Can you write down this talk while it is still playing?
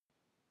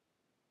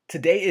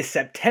Today is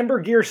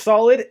September Gear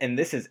Solid, and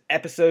this is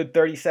episode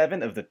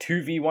 37 of the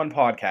 2v1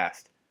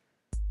 podcast.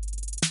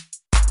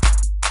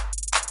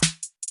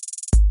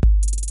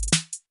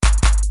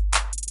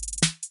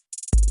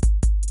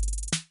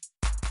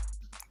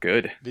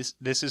 Good.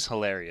 This is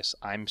hilarious.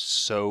 I'm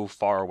so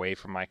far away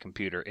from my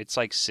computer. It's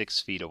like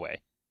 6 feet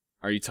away.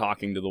 Are you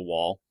talking to the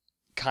wall?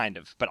 Kind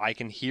of, but I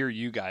can hear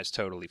you guys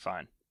totally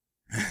fine.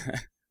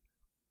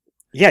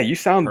 Yeah, you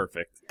sound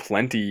Perfect.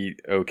 plenty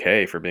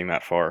okay for being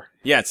that far.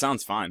 Yeah, it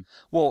sounds fine.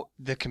 Well,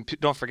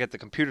 don't forget the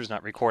computer's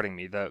not recording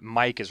me. The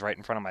mic is right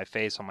in front of my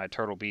face on my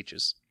Turtle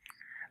Beaches.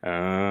 Oh.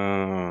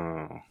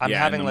 I'm Yeah,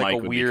 having and the like a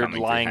mic would be weird coming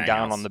through lying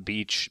down Hangouts. on the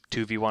beach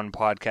 2v1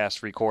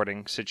 podcast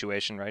recording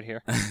situation right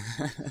here.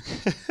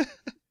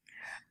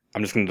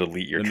 I'm just going to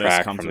delete your The most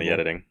track from the comfortable.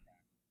 editing.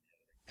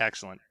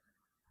 Excellent.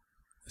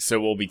 So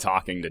we'll be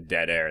talking to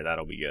dead air.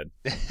 That'll be good.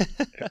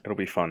 It'll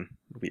be fun.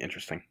 It'll be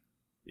interesting.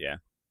 Yeah.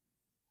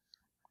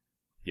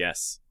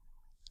 Yes.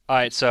 All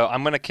right, so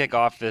I'm going to kick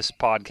off this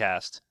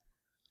podcast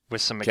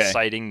with some Okay.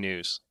 exciting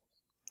news.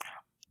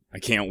 I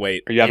can't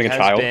wait. Are you having It a has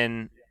child?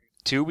 been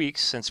 2 weeks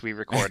since we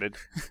recorded.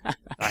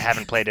 I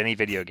haven't played any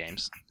video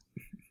games,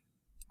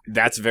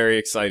 That's very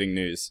exciting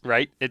news.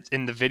 right? It's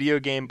in the video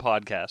game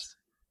podcast.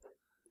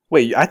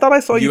 Wait, I thought I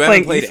saw you, You playing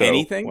haven't played ESO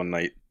anything? one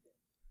night.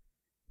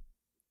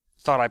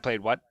 Thought I played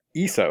what?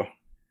 ESO.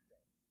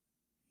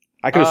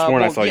 I could have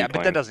sworn I saw yeah, you but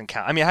playing. that doesn't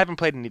count. I mean, I haven't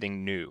played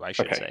anything new, I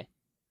should Okay. say.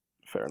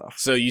 Fair enough.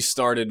 So you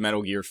started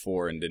Metal Gear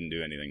 4 and didn't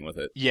do anything with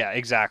it. Yeah,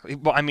 exactly.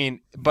 Well, I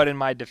mean, but in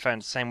my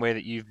defense, same way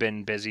that you've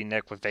been busy,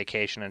 Nick, with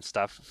vacation and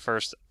stuff.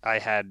 First, I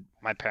had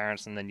my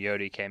parents, and then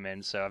Yodi came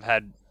in, so I've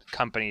had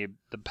company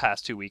the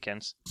past 2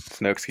 weekends.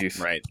 It's no excuse.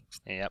 Right.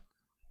 Yep.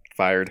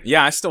 Fired.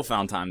 Yeah, I still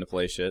found time to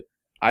play shit.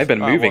 I've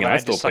been Oh, moving well, and I then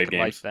still just suck played at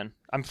games. life, then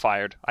I'm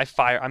fired.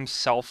 I'm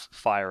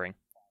self-firing.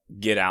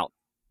 Get out.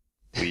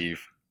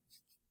 Leave.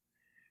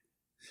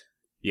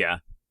 Yeah.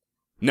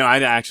 No, I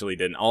actually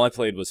didn't. All I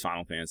played was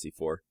Final Fantasy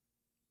 4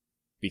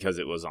 because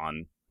it was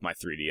on my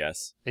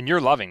 3DS. And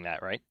you're loving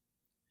that, right?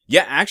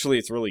 Yeah, actually,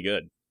 it's really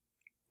good.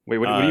 Wait,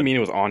 what do you mean it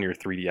was on your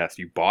 3DS?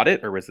 You bought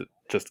it, or was it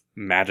just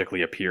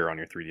magically appear on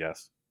your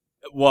 3DS?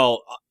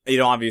 Well, it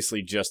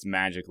obviously just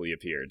magically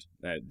appeared.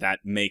 That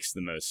makes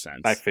the most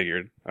sense. I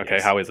figured. Okay,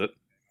 Yes. how is it?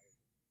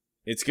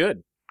 It's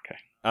good.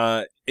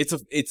 Okay.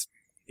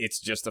 It's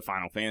just a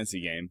Final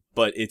Fantasy game,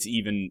 but it's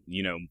even,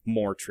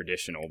 more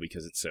traditional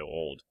because it's so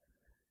old.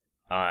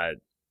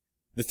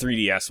 The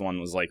 3DS one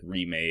was like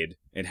remade.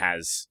 It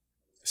has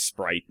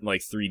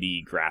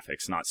 3D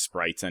graphics, not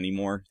sprites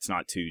anymore. It's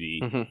not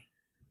 2D, Mhm.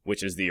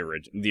 which is the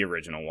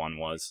original one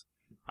was.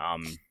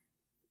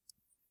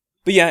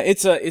 But yeah,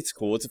 it's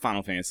cool. It's a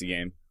Final Fantasy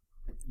game.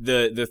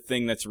 The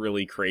thing that's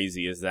really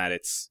crazy is that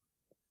it's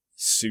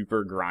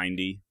super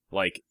grindy,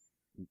 like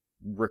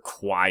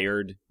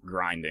required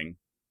grinding,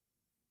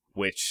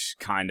 which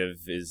kind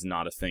of is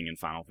not a thing in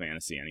Final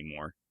Fantasy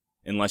anymore,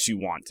 unless you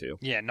want to.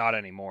 Yeah, not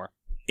anymore.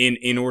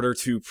 In order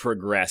to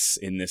progress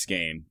in this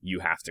game, you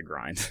have to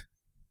grind.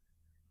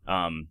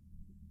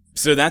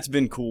 So that's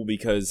been cool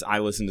because I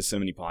listen to so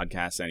many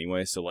podcasts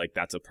anyway, so like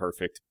that's a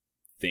perfect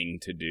thing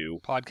to do.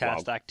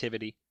 Podcast while-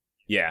 activity.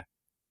 Yeah.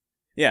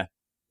 Yeah.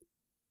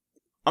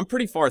 I'm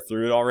pretty far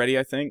through it already,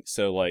 I think.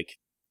 So like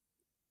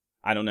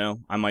I don't know.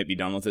 I might be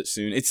done with it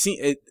soon.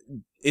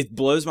 It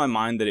blows my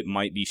mind that it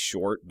might be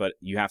short, but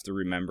you have to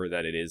remember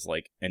that it is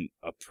like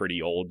a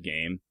pretty old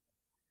game,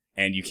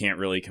 and you can't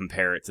really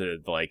compare it to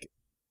like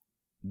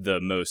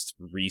the most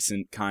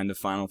recent kind of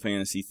Final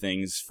Fantasy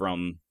things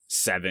from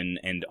 7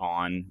 and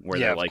on, where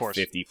Yeah, they're of like course.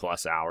 50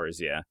 plus hours.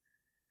 Yeah,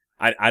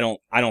 I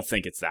don't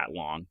think it's that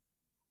long,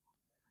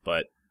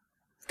 but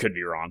could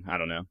be wrong. I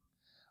don't know.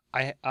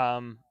 I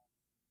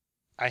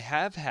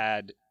have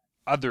had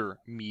other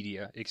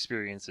media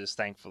experiences,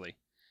 thankfully.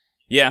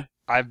 Yeah.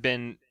 I've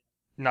been,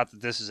 not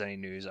that this is any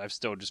news, I've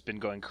still just been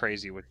going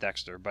crazy with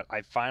Dexter, but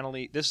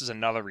this is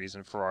another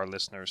reason for our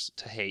listeners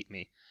to hate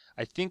me.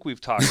 I think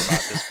we've talked about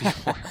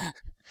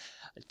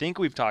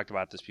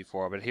this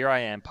before. But here I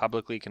am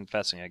publicly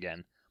confessing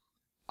again.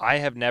 I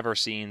have never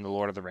seen the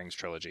Lord of the Rings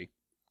trilogy.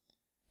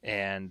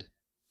 And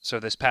so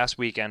this past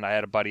weekend, I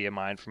had a buddy of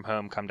mine from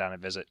home come down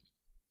and visit.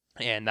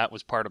 And that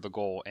was part of the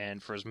goal.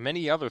 And for as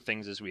many other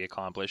things as we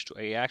accomplished,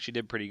 we actually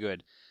did pretty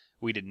good.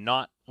 We did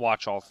not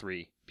watch all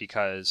three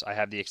because I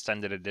have the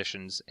extended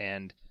editions,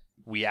 and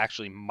we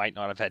actually might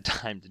not have had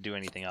time to do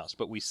anything else.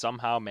 But we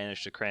somehow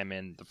managed to cram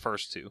in the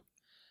first two.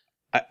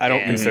 I don't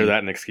And- consider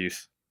that an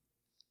excuse.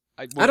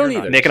 I don't you're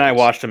not either. Nick and I excused.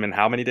 watched them in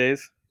how many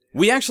days?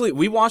 We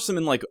watched them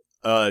in like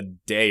a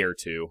day or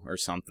two or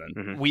something.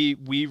 Mhm.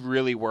 We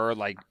really were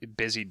like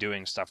busy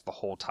doing stuff the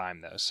whole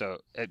time though. So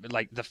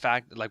like the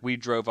fact like we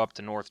drove up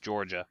to North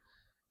Georgia,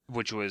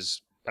 which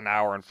was an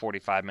hour and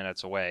 45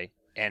 minutes away,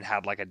 and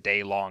had like a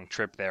day-long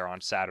trip there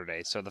on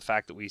Saturday. So the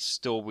fact that we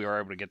were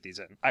able to get these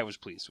in, I was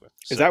pleased with.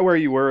 Is that where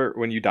you were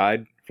when you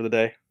died for the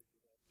day?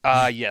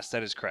 Yes,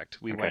 that is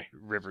correct. We Okay. went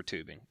river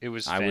tubing. It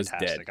was I was dead.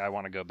 fantastic. I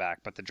want to go back,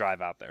 but the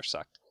drive out there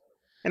sucked.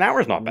 An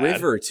hour's not bad.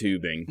 River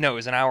tubing. No, it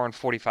was an hour and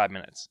 45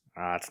 minutes.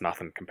 It's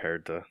nothing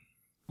compared to...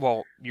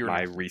 Well, you're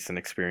my nothing. recent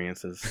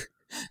experiences.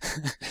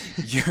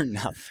 You're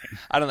nothing.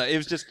 I don't know. It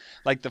was just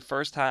like the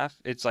first half,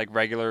 it's like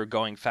regular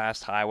going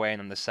fast highway, and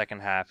then the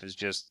second half is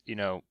just,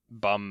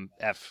 bum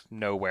F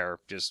nowhere,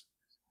 just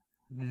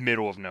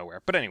middle of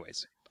nowhere. But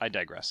anyways, I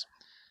digress.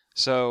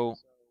 So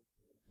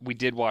we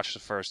did watch the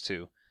first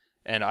two,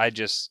 and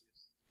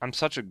I'm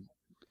such a,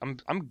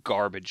 I'm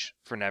garbage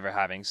for never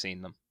having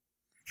seen them.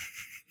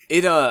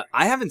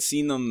 I haven't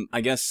seen them,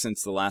 I guess,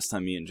 since the last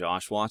time me and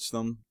Josh watched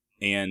them,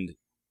 and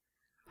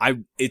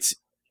it's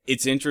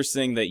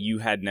interesting that you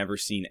had never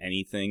seen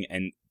anything,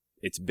 and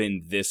it's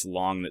been this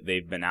long that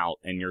they've been out,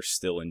 and you're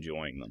still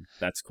enjoying them.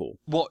 That's cool.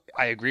 Well,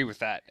 I agree with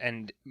that,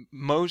 and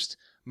most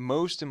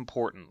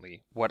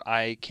importantly, what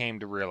I came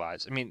to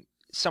realize, I mean,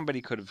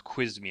 somebody could have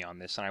quizzed me on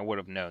this, and I would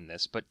have known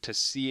this, but to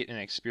see it and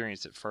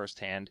experience it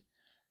firsthand,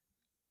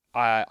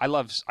 I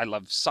love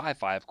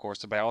sci-fi, of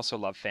course, but I also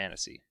love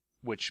fantasy.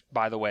 Which,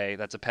 by the way,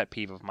 that's a pet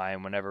peeve of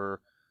mine. Whenever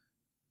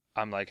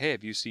I'm like, "Hey,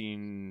 have you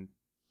seen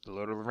the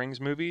Lord of the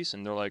Rings movies?"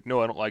 and they're like,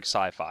 "No, I don't like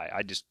sci-fi."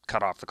 I just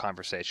cut off the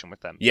conversation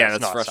with them. Yeah,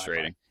 that's not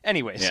frustrating. Sci-fi.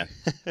 Anyways,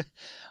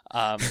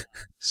 Yeah.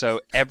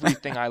 So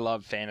everything I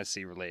love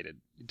fantasy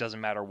related. It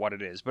doesn't matter what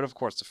it is, but of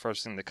course, the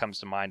first thing that comes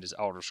to mind is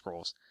Elder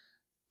Scrolls.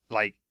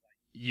 Like,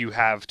 you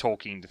have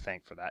Tolkien to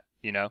thank for that,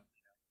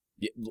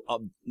 Yeah,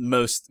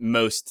 most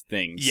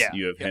things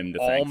you have him to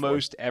thank for.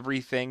 Almost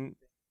everything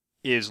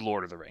is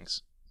Lord of the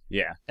Rings.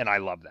 Yeah. And I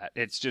love that.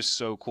 It's just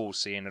so cool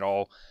seeing it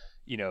all,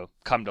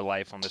 come to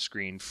life on the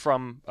screen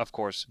from, of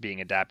course, being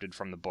adapted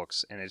from the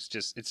books. And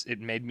it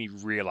made me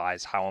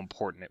realize how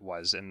important it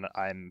was. And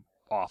I'm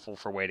awful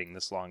for waiting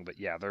this long, but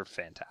yeah, they're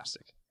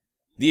fantastic.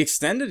 The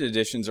extended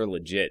editions are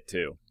legit,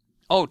 too.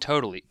 Oh,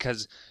 totally.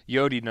 Because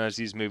Yodi knows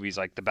these movies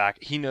like the back.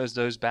 He knows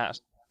those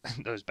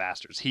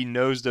bastards. He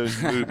knows those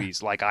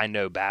movies like I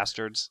know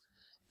Bastards.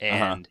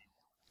 And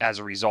as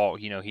a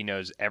result, he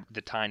knows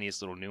the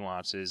tiniest little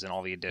nuances and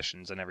all the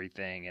additions and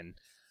everything. And,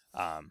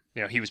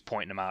 he was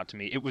pointing them out to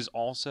me. It was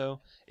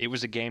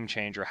a game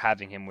changer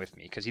having him with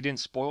me because he didn't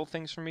spoil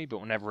things for me,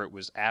 but whenever it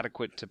was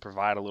adequate to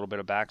provide a little bit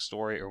of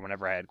backstory or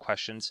whenever I had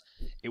questions,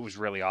 it was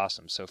really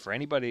awesome. So for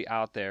anybody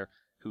out there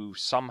who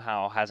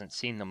somehow hasn't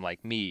seen them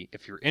like me,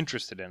 if you're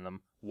interested in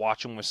them,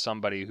 watch them with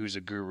somebody who's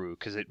a guru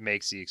because it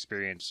makes the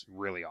experience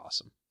really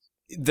awesome.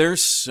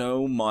 There's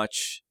so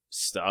much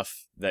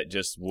stuff that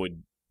just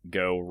would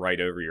go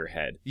right over your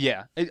head.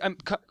 Yeah, I'm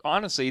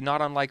honestly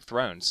not unlike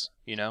Thrones.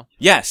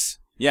 Yes.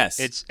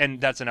 And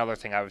that's another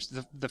thing.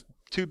 The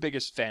two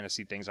biggest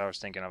fantasy things I was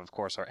thinking of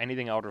course, are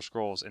anything Elder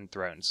Scrolls and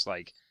Thrones.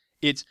 Like,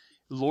 it's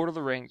Lord of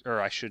the Rings, or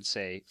I should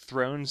say,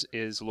 Thrones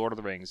is Lord of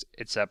the Rings,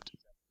 except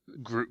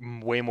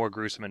way more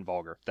gruesome and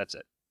vulgar. That's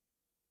it.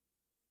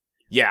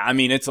 Yeah, I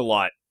mean, it's a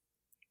lot.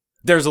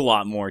 There's a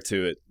lot more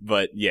to it,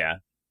 but yeah,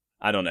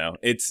 I don't know.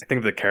 I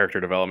think the character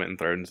development in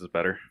Thrones is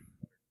better.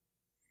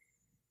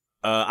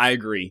 I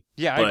agree.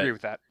 Yeah, I agree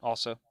with that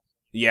also.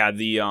 Yeah,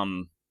 the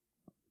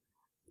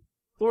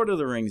Lord of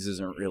the Rings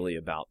isn't really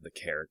about the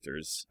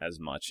characters as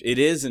much. It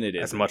is and it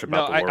isn't. As much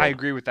about the world. I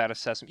agree with that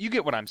assessment. You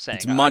get what I'm saying.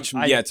 It's much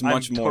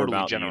more totally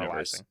about generalizing, the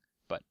universe.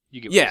 But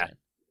you get what I'm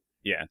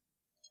saying.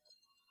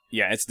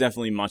 Yeah, it's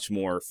definitely much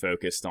more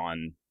focused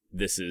on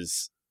this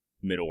is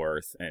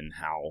Middle-earth and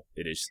how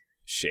it is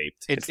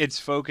shaped. It's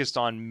focused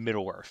on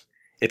Middle-earth.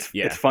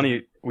 It's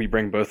funny we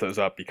bring both those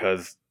up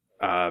because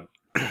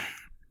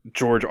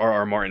George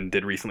R.R. Martin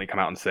did recently come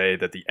out and say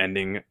that the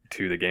ending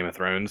to the Game of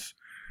Thrones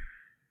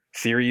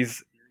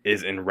series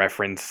is in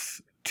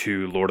reference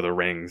to Lord of the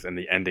Rings, and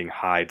the ending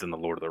hides in the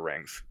Lord of the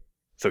Rings.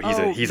 So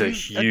he's a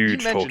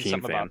huge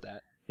Tolkien fan. About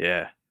that.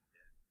 Yeah.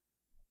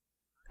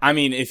 I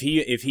mean, if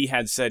he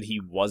had said he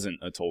wasn't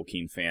a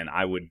Tolkien fan,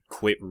 I would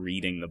quit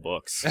reading the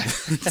books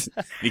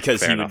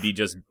because he would be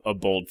just a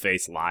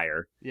bold-faced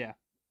liar. Yeah.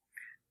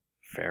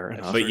 Fair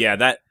enough. But yeah,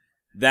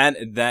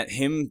 that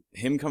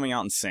him coming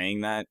out and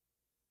saying that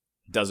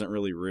doesn't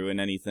really ruin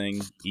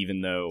anything,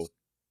 even though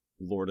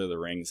Lord of the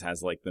Rings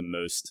has like the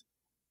most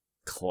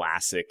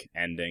classic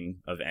ending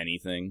of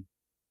anything.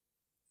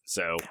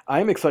 So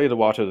I'm excited to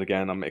watch it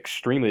again. I'm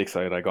extremely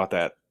excited. I got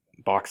that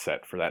box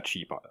set for that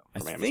cheap from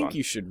Amazon. I think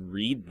you should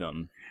read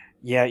them.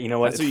 Yeah, you know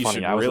what? That's what you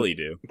should really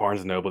do.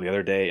 Barnes & Noble the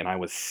other day, and I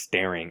was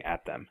staring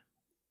at them.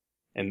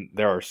 And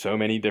there are so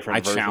many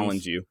different versions.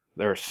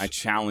 I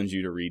challenge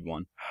you to read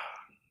one.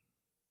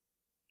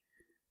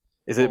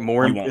 Is it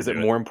more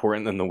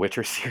important than the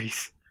Witcher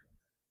series?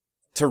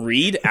 To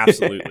read?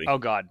 Absolutely. Oh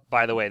God!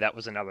 By the way, that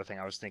was another thing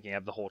I was thinking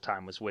of the whole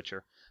time was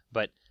Witcher.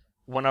 But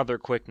one other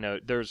quick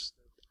note: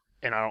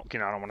 and I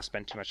don't want to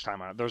spend too much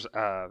time on it. There's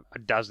a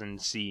dozen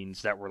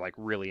scenes that were like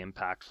really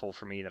impactful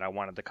for me that I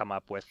wanted to come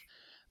up with,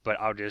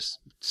 but I'll just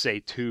say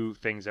two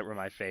things that were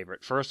my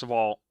favorite. First of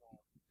all,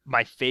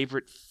 my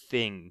favorite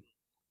thing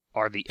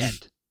are the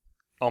Ent.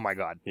 Oh my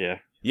God! Yeah.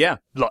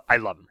 I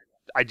love them.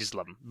 I just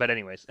love them. But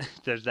anyways,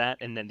 there's that,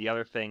 and then the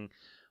other thing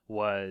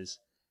was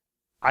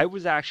I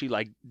was actually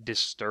like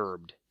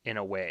disturbed in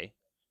a way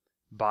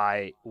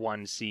by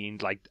one scene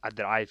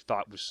that I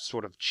thought was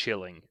sort of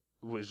chilling.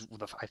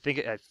 I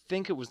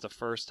think it was the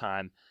first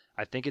time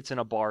I think it's in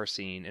a bar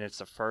scene, and it's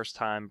the first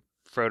time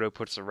Frodo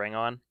puts the ring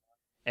on,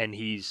 and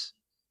he's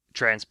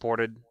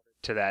transported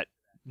to that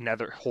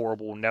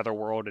horrible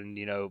netherworld, and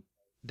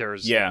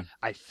there's Yeah.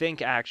 I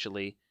think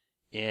actually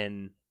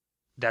in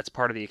that's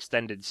part of the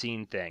extended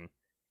scene thing.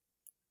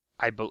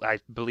 I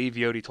believe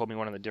Yodi told me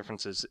one of the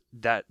differences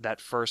that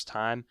first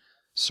time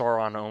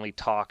Sauron only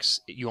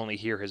talks, you only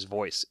hear his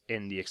voice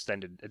in the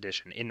extended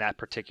edition in that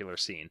particular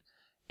scene.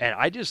 And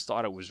I just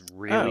thought it was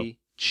really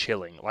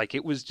chilling. Like,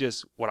 it was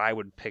just what I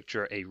would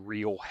picture a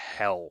real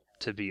hell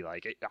to be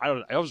like.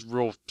 I was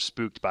real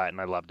spooked by it,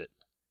 and I loved it.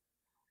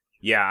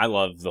 Yeah, I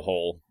love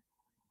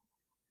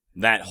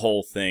that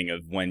whole thing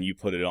of when you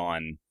put it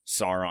on,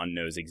 Sauron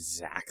knows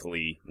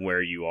exactly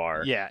where you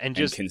are. Yeah, and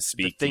just can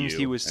speak the things to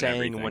he you was and saying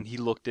everything. when he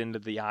looked into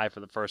the eye for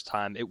the first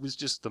time, it was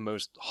just the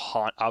most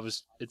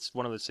it's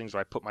one of those things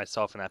where I put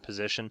myself in that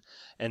position,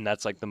 and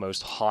that's like the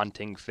most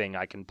haunting thing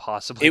I can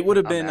possibly It would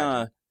have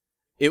imagine.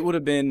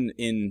 been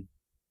in,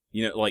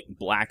 like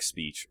black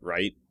speech,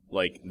 right?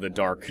 Like the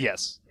dark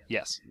Yes.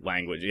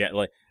 language. Yeah,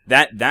 like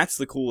that's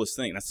the coolest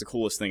thing. That's the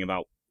coolest thing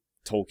about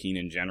Tolkien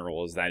in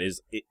general, is that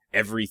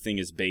everything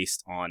is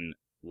based on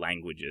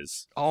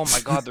languages. Oh my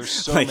God, there's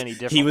so Like, many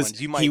different ones.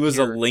 He was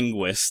a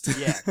linguist.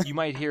 Yeah, you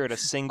might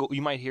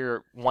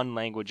hear one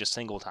language a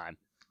single time.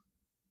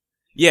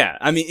 Yeah,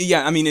 I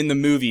mean in the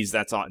movies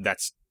that's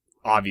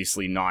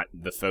obviously not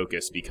the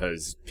focus,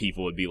 because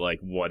people would be like,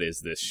 what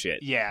is this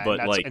shit? Yeah,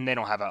 but and they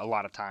don't have a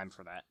lot of time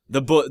for that.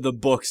 the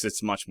books,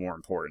 it's much more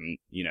important,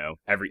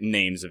 every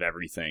names of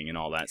everything and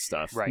all that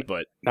stuff. Right.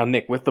 But Now,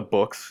 Nick, with the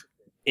books,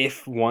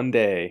 if one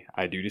day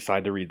I do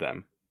decide to read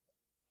them,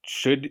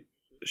 should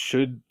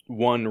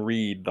one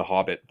read The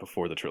Hobbit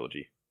before the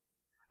trilogy?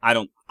 I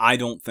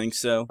don't think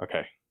so.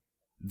 Okay.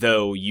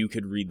 Though you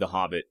could read The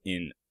Hobbit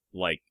in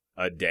like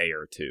a day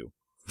or two.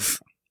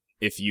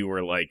 If you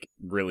were like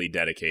really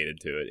dedicated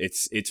to it.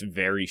 It's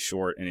very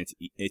short, and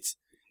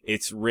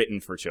it's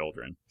written for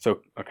children. So,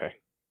 okay.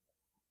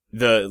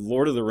 The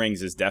Lord of the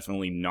Rings is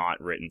definitely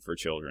not written for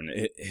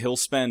children. He'll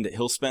spend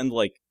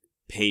like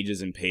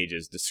pages and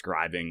pages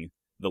describing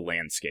the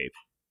landscape.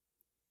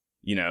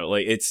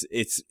 Like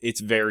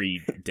it's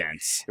very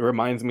dense. It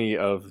reminds me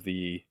of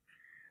the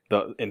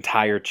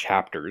entire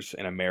chapters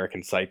in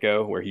American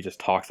Psycho where he just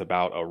talks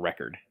about a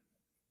record.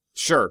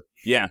 Sure.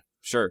 Yeah,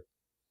 sure.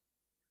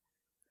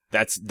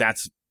 That's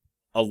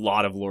a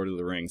lot of Lord of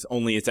the Rings.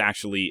 Only it's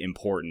actually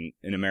important.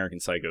 In American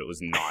Psycho, it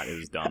was not. It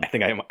was dumb. I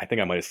think I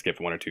might have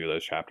skipped one or two of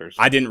those chapters.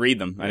 I didn't read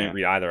them. I Yeah. didn't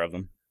read either of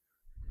them.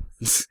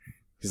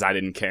 Because I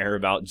didn't care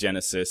about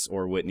Genesis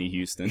or Whitney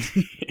Houston.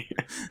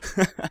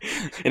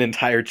 An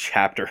entire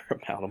chapter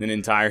about them. An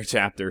entire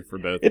chapter for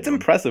both It's of them.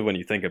 impressive when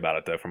you think about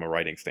it, though, from a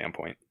writing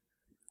standpoint.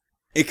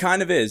 It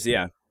kind of is,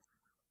 yeah.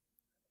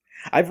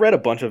 I've read a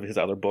bunch of his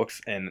other books,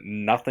 and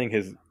nothing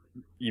has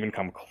even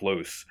come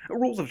close.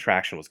 Rules of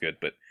Attraction was good,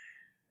 but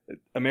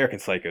American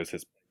Psycho is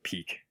his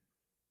peak.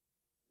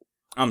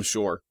 I'm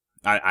sure.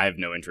 I have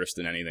no interest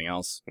in anything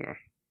else.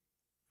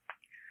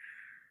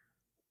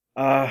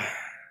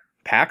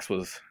 PAX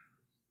was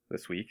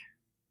this week.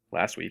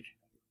 Last week.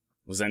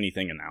 Was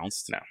anything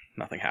announced? No,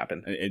 nothing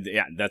happened.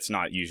 Yeah, that's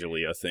not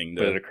usually a thing.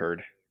 But it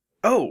occurred.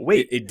 Oh,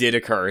 wait. It did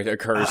occur. It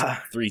occurs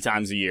 3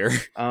 times a year.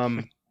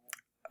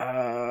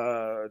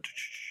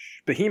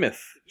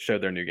 Behemoth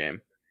showed their new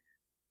game.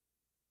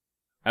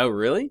 Oh,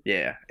 really?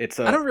 Yeah, I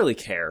don't really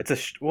care.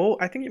 Well,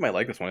 I think you might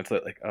like this one. It's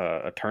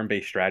a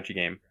turn-based strategy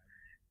game.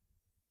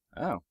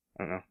 Oh,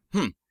 I don't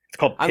know. It's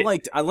called. I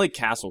like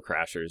Castle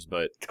Crashers,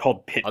 but It's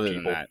called Pit other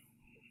People. than that,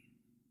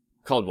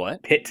 called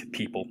what? Pit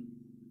People.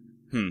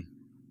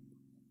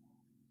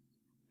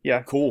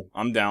 Yeah, Cool.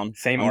 I'm down.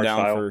 same I'm art down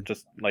style. for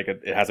Just like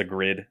it has a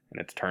grid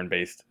and it's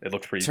turn-based. It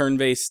looks pretty.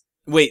 turn-based.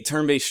 Wait,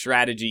 turn-based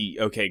strategy.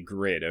 Okay,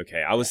 grid.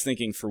 Okay, I was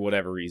thinking for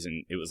whatever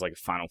reason it was like a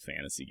Final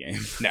Fantasy game.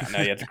 No,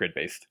 yeah, it's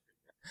grid-based.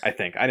 I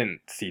think I didn't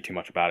see too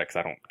much about it because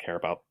I don't care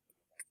about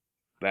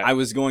that. I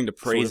was going to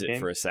praise sort of it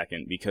game? for a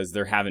second because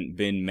there haven't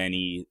been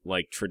many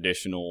like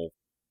traditional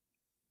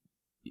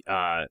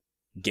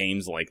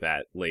games like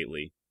that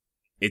lately.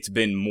 It's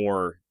been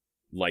more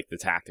like the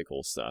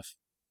tactical stuff.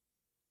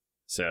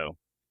 So,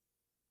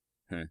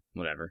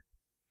 whatever.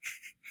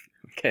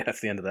 Okay,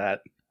 that's the end of that.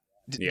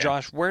 Yeah.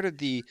 Josh, where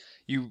did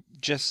you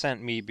just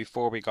sent me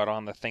before we got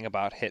on the thing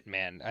about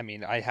Hitman? I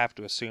mean, I have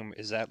to assume,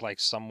 is that like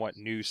somewhat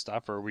new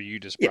stuff, or were you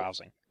just Yeah.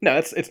 browsing? No,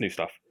 it's new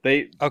stuff.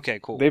 Okay,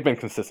 cool. They've been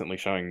consistently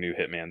showing new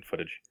Hitman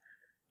footage.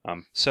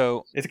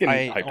 So It's getting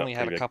I hyped up only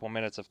had pretty a big. couple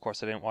minutes. Of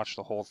course, I didn't watch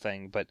the whole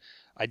thing, but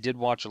I did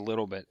watch a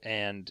little bit.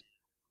 And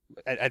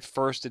at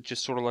first, it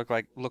just sort of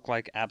looked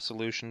like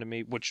Absolution to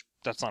me, which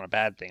that's not a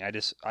bad thing.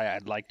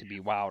 I'd like to be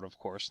wowed, of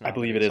course. I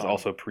believe it is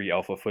also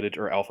pre-alpha footage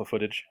or alpha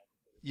footage.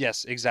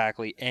 Yes,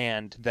 exactly.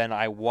 And then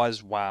I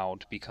was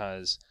wowed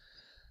because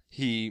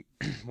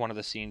one of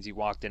the scenes he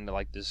walked into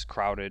like this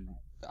crowded,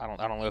 I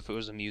don't know if it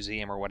was a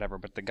museum or whatever,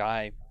 but the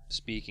guy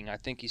speaking, I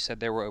think he said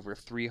there were over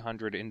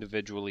 300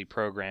 individually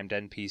programmed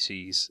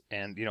NPCs,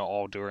 and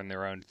all doing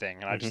their own thing.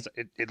 And I just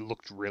it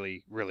looked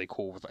really really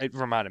cool. It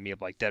reminded me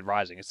of like Dead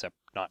Rising, except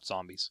not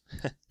zombies.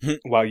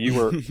 While you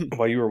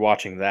were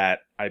watching that,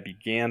 I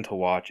began to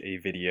watch a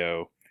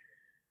video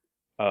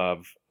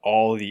of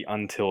all the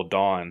Until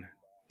Dawn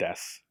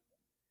deaths,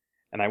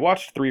 and I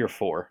watched 3 or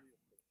 4,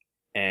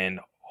 and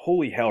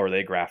holy hell, are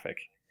they graphic!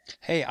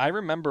 Hey, I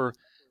remember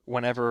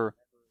whenever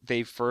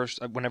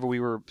whenever we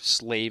were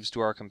slaves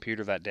to our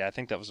computer that day. I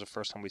think that was the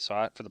first time we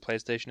saw it for the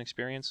PlayStation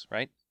experience,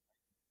 right?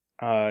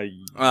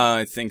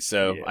 I think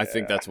so. Yeah. I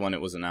think that's when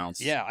it was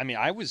announced. Yeah, I mean,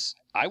 I was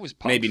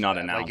pumped Maybe for not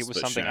that. announced, Like it was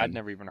but something shown. I'd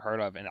never even heard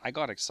of, and I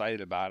got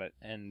excited about it,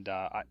 and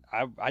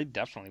I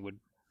definitely would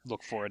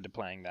look forward to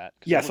playing that.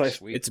 'Cause Yeah, it so looks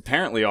sweet. It's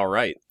apparently all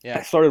right. Yeah.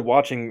 I started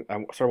watching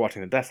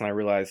the deaths, and I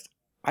realized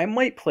I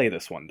might play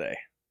this one day.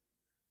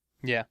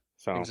 Yeah,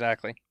 So,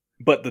 exactly.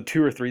 but the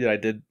 2 or 3 that I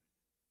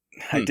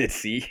did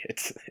see,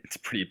 it's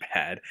pretty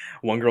bad.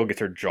 One girl gets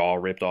her jaw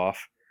ripped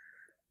off.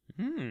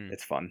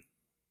 It's fun.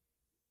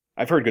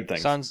 I've heard good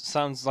things.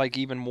 Sounds like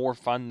even more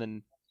fun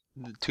than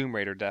the Tomb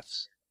Raider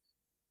deaths,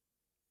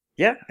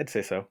 Yeah, I'd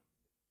say so.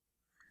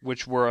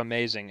 which were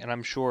amazing, and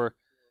I'm sure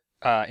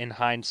in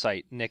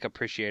hindsight Nick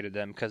appreciated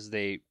them because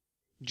they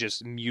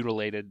just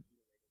mutilated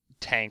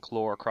Tank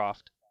Lara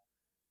Croft.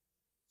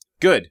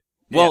 Good.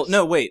 Well, Yes.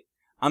 no, wait.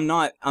 I'm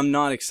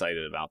not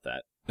excited about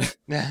that.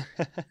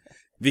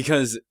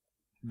 Because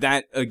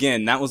that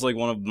was like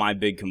one of my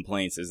big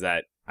complaints, is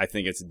that I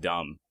think it's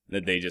dumb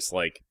that they just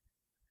like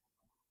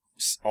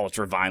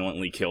ultra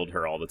violently killed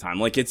her all the time.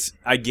 Like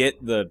I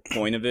get the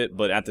point of it,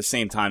 but at the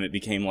same time it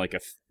became like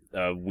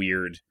a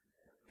weird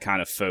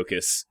kind of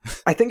focus.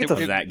 I think it's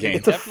of that game.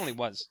 It definitely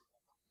was.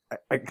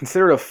 I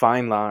consider it a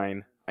fine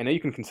line. I know you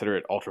can consider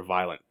it ultra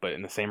violent, but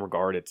in the same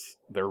regard,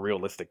 they're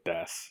realistic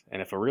deaths.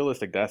 And if a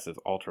realistic death is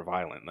ultra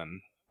violent,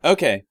 then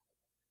Okay.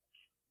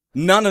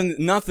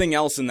 Nothing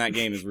else in that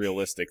game is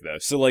realistic though.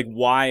 So like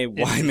why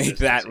make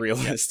that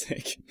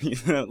realistic?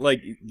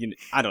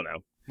 I don't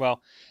know.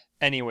 Well,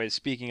 anyways,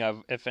 speaking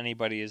of, if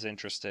anybody is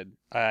interested,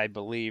 I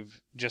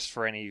believe just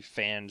for any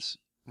fans,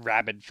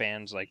 rabid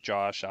fans like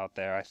Josh out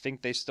there, I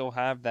think they still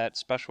have that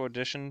special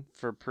edition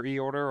for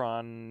pre-order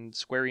on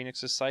Square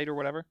Enix's site or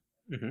whatever.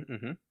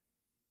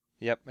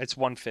 Yep, it's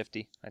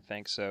 $150, I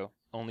think, so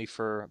only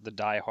for the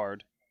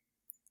die-hard.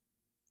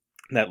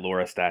 That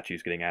Laura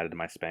statue's getting added to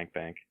my spank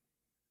bank.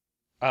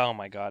 Oh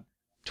my god.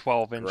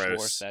 12-inch Laura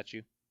Gross.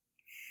 statue.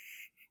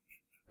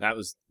 That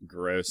was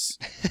gross.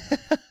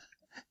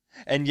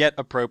 And yet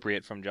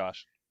appropriate from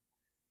Josh.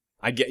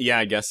 I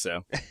guess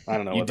so. I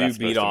don't know You what do that's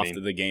beat supposed off to to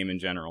mean. the game in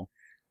general.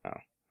 Oh,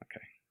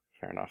 okay.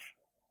 Fair enough.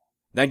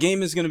 That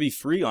game is going to be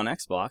free on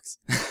Xbox.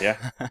 Yeah.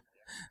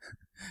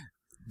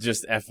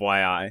 Just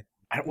FYI.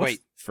 Wait,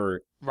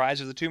 For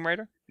Rise of the Tomb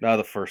Raider? No,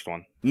 the first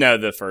one. No,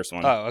 the first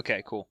one. Oh,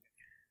 okay, cool.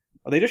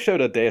 Oh, they just showed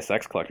a Deus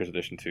Ex Collector's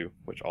Edition too,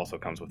 which also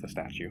comes with a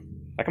statue.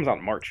 That comes out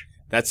in March.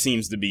 That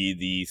seems to be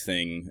the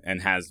thing,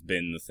 and has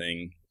been the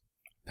thing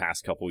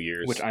past couple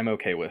years. Which I'm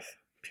okay with,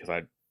 because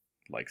I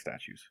like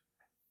statues.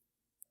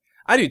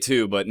 I do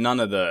too, but none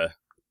of the...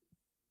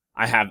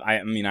 I have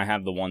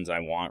the ones I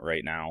want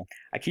right now.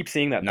 I keep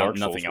seeing that Dark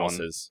Souls nothing else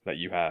one is. that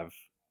you have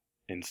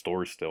in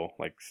stores still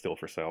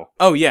for sale.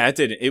 Oh yeah, it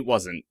did. It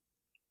wasn't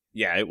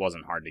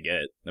hard to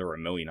get. There were a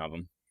million of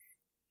them.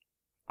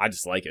 I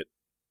just like it.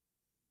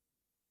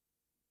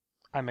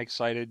 I'm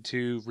excited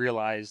to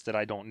realize that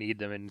I don't need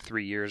them in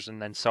 3 years and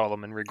then sell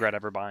them and regret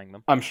ever buying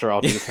them. I'm sure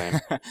I'll do the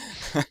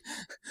same.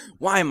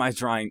 Why am I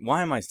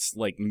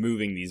like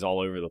moving these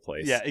all over the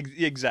place? Yeah,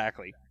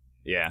 exactly.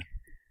 Yeah.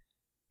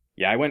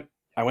 Yeah, I went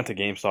to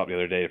GameStop the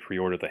other day to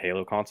pre-order the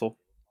Halo console,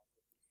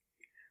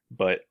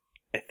 but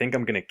I think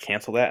I'm gonna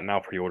cancel that and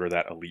now pre-order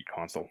that Elite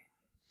console.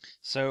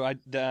 So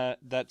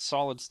that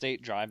solid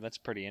state drive, that's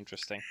pretty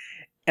interesting.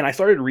 And I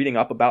started reading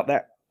up about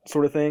that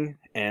sort of thing,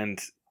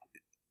 and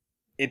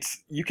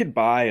you could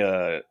buy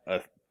a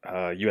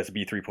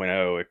USB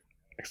 3.0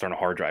 external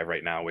hard drive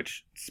right now,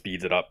 which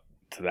speeds it up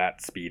to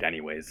that speed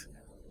anyways.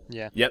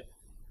 Yeah. Yep.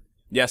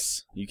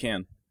 Yes, you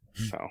can.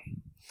 So.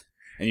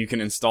 And you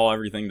can install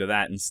everything to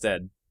that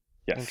instead.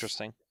 Yes.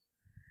 Interesting.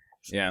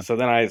 Yeah. So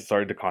then I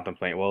started to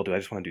contemplate, well, do I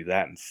just want to do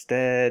that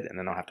instead, and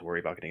then I'll have to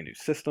worry about getting a new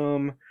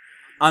system?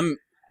 Why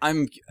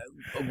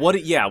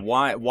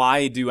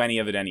do any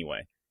of it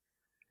anyway?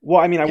 Well,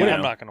 I mean, I'm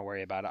not going to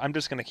worry about it. I'm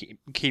just going to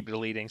keep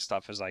deleting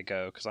stuff as I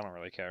go because I don't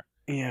really care.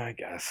 Yeah, I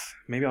guess.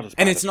 Maybe I'll just.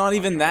 And it's not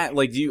even that.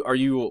 Like, are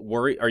you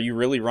worried? Are you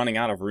really running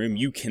out of room?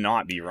 You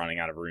cannot be running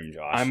out of room,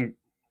 Josh. I'm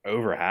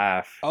over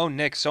half. Oh,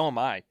 Nick, so am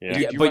I.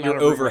 Yeah, Dude, but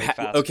you're over half.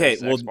 Okay,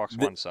 well, Xbox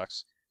One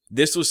sucks.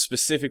 This was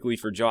specifically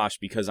for Josh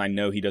because I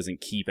know he doesn't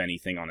keep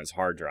anything on his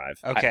hard drive.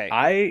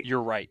 Okay,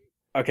 you're right.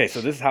 Okay,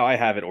 so this is how I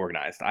have it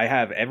organized. I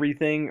have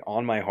everything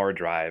on my hard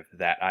drive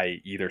that I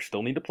either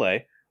still need to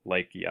play,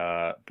 like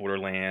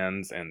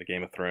Borderlands and the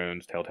Game of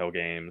Thrones, Telltale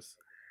games.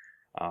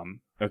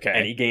 Okay.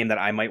 Any game that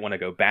I might want to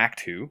go back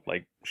to,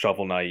 like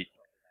Shovel Knight,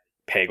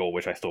 Peggle,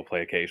 which I still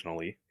play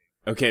occasionally.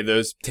 Okay,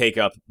 those take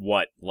up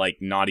what, like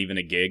not even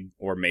a gig,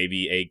 or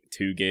maybe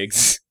 2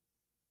 gigs.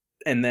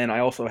 And then I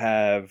also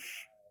have,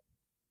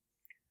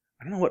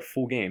 I don't know what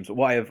full games.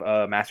 Well, I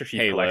have Master Chief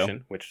Halo,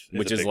 Collection, which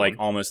is a big like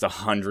one. almost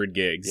 100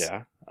 gigs.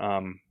 Yeah.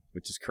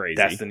 Which is crazy.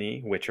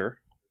 Destiny, Witcher.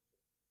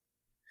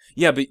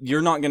 Yeah, but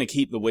you're not going to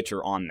keep The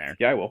Witcher on there.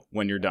 Yeah, I will.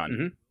 When you're done.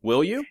 Mm-hmm.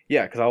 Will you?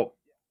 Yeah, because I'll...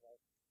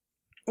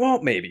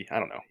 Well, maybe. I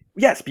don't know.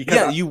 Yes,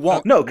 because... you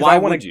won't. No, because Why I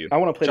would you?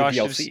 want to play Josh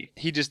the DLC.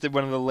 he just did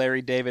one of the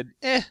Larry David,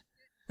 back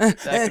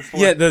and forth.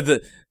 Yeah,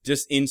 the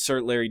just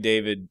insert Larry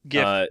David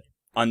GIF.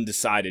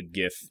 Undecided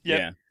GIF. Yep.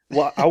 Yeah.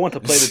 Well, I want to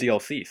play the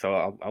DLC,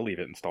 so I'll leave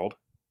it installed.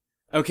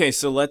 Okay,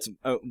 so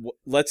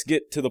let's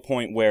get to the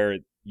point where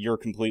you're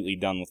completely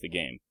done with the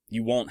game.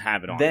 You won't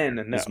have it on Then,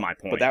 there, no. is my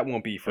point. But that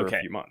won't be for Okay.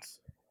 a few months.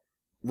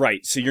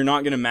 Right, so you're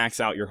not going to max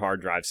out your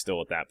hard drive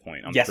still at that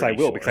point. Yes, I pretty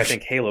will, sure. because I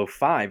think Halo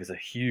 5 is a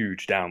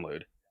huge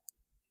download.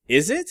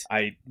 Is it?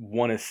 I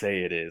want to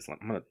say it is.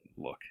 I'm going to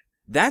look.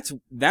 That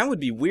would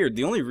be weird.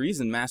 The only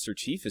reason Master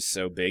Chief is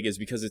so big is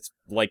because it's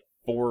like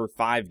 4 or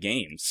 5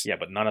 games. Yeah,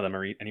 but none of them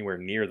are anywhere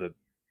near the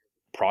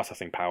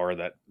processing power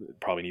that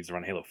probably needs to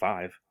run Halo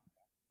 5.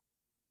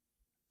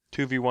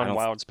 2v1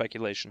 wild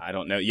speculation. I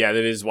don't know. Yeah,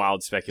 that is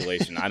wild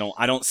speculation. I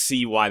don't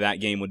see why that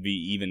game would be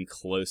even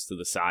close to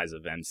the size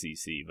of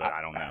MCC, but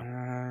I don't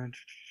know.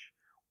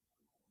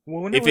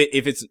 Well,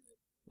 If it's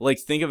like,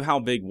 think of how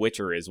big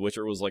Witcher is.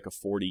 Witcher was like a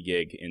 40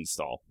 gig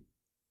install,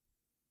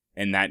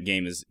 and that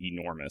game is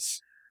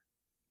enormous.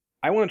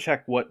 I want to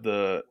check what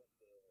the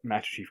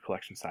Master Chief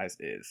Collection size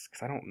is,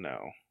 because I don't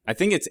know. I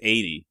think it's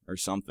 80 or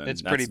something.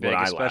 It's That's pretty big, what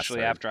I last especially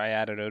heard. after I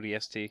added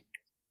ODST.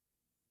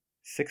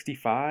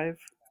 65?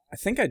 I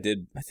think I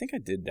did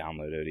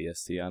download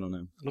ODST. I don't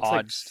know. Looks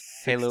Odds.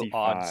 like Halo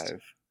 65. odds.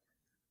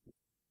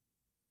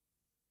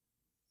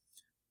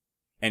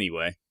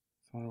 Anyway.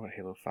 I wonder what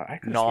Halo 5. I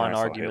could have sworn I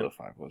saw what Halo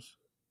 5 was.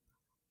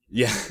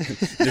 Yeah,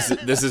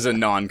 this is a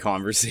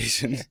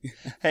non-conversation.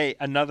 Hey,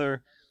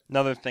 another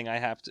thing I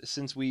have to,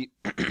 since we,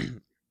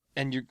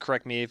 and you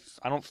correct me if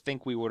I don't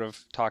think we would have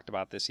talked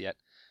about this yet.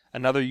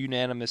 Another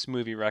unanimous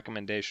movie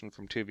recommendation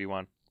from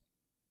 2v1.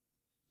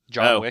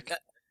 John Wick.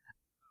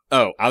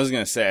 Oh, I was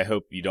gonna say I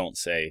hope you don't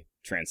say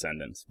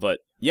Transcendence, but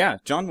yeah,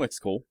 John Wick's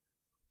cool.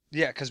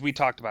 Yeah, because we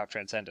talked about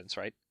Transcendence,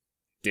 right?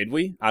 Did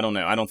we? I don't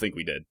know. I don't think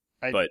we did.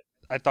 I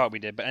thought we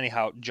did, but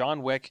anyhow,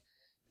 John Wick.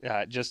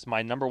 Just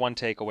my number one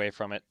takeaway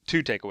from it.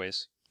 2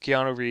 takeaways.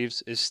 Keanu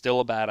Reeves is still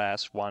a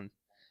badass, 1.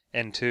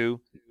 And 2.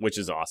 Which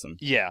is awesome.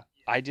 Yeah.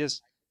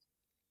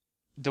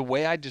 The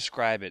way I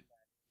describe it,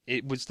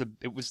 it was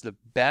the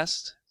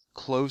best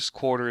close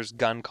quarters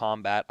gun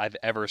combat I've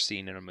ever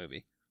seen in a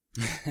movie.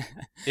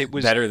 It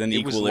was better than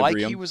it Equilibrium. was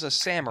like he was a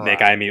samurai.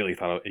 Nick, I immediately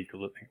thought of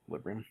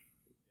Equilibrium.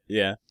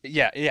 Yeah.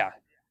 Yeah.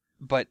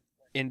 But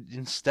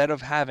instead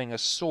of having a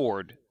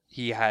sword,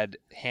 he had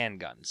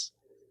handguns.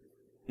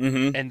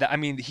 Mm-hmm. And I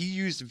mean,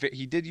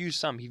 he did use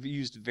some. He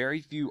used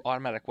very few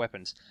automatic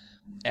weapons.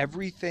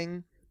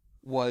 Everything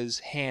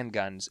was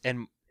handguns,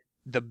 and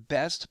the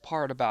best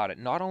part about it,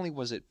 not only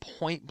was it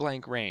point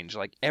blank range,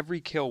 like every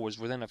kill was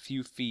within a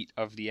few feet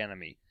of the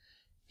enemy.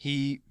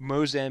 He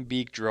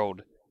Mozambique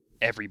drilled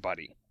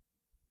everybody.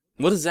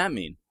 What does that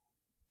mean?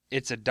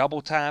 It's a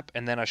double tap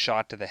and then a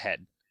shot to the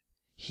head.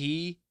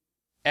 He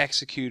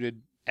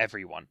executed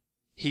everyone.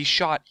 He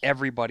shot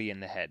everybody in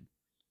the head.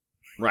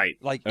 Right.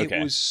 Like, okay.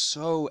 It was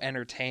so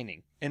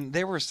entertaining. And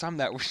there were some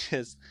that were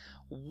just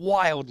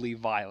wildly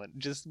violent,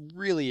 just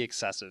really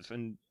excessive.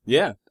 And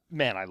yeah,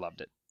 man, I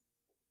loved it.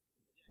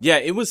 Yeah,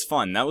 it was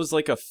fun. That was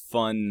like a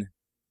fun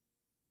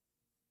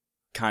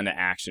kind of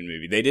action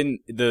movie. They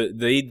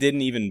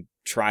didn't even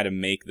try to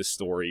make the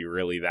story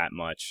really that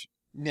much.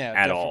 Yeah,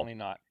 at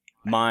definitely all.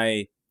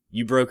 not.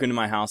 You broke into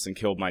my house and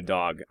killed my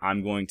dog.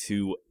 I'm going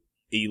to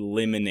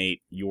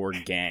eliminate your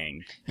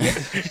gang.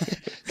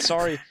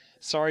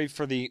 Sorry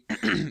for the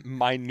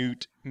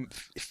minute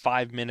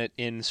 5-minute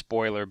in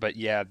spoiler, but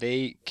yeah,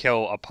 they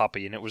kill a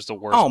puppy, and it was the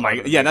worst. Oh my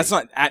god! Yeah, that's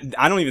not.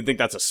 I don't even think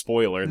that's a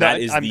spoiler. No,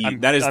 that is I'm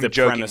the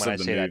joking premise when of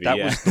the I say movie. That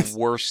yeah. was the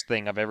worst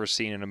thing I've ever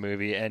seen in a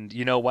movie. And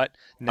you know what?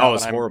 Now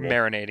it's that I'm horrible.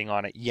 marinating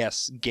on it,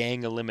 yes,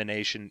 gang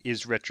elimination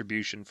is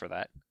retribution for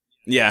that.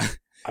 Yeah.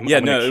 I'm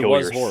it kill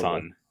was your horrible.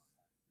 son.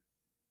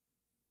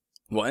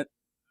 What?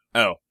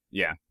 Oh,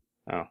 yeah.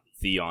 Oh.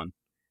 Theon.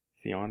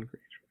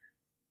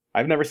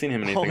 I've never seen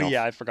him in anything else.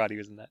 Yeah, I forgot he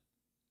was in that.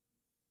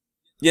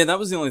 Yeah, that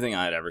was the only thing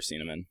I had ever seen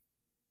him in,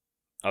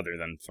 other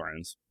than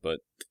Thrones.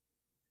 But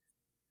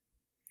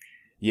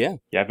yeah,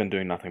 I've been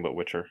doing nothing but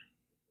Witcher.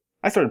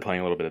 I started playing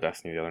a little bit of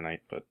Destiny the other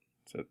night, but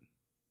that's it.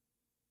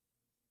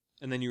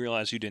 And then you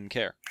realize you didn't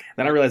care.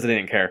 Then I realized I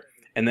didn't care,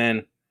 and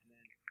then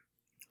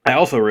I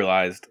also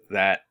realized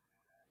that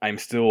I'm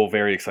still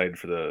very excited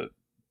for the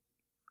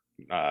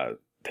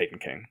Taken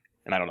King,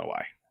 and I don't know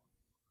why.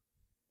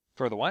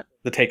 For the what?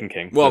 The Taken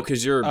King. well,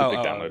 because you're big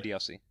download.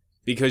 DLC.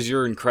 because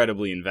you're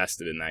incredibly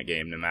invested in that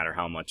game, no matter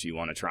how much you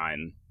want to try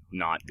and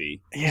not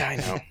be. Yeah, I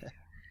know.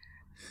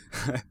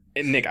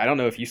 And Nick, I don't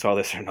know if you saw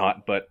this or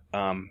not, but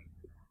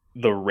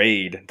the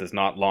raid does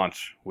not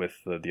launch with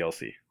the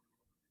DLC.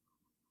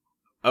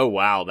 Oh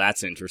wow,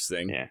 that's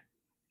interesting. Yeah.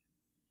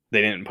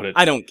 They didn't put it.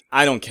 I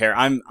don't care.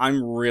 I'm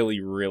really,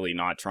 really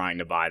not trying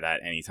to buy that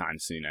anytime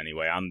soon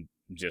anyway. I'm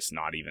just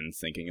not even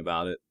thinking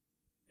about it.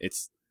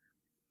 It's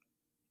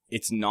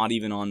not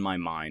even on my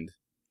mind.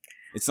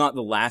 It's not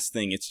the last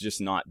thing, it's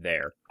just not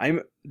there.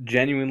 I'm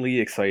genuinely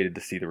excited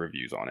to see the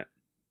reviews on it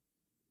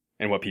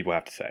and what people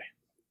have to say.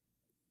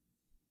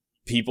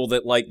 People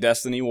that like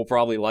Destiny will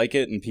probably like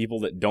it, and people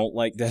that don't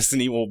like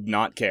Destiny will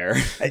not care.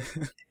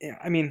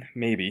 I mean,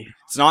 maybe.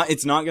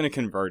 It's not going to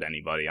convert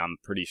anybody. I'm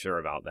pretty sure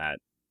about that.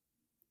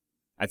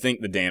 I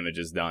think the damage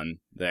is done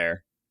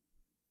there.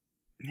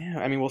 Yeah,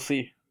 I mean, we'll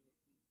see.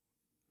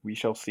 We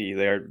shall see.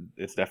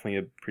 It's definitely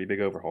a pretty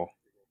big overhaul.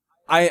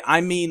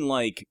 I mean,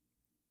 like,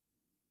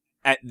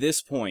 at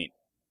this point,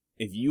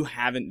 if you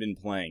haven't been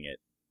playing it,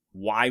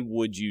 why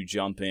would you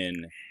jump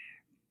in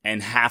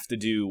and have to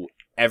do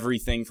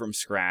everything from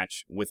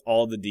scratch with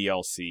all the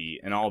DLC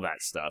and all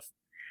that stuff,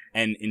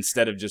 and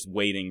instead of just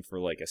waiting for,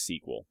 like, a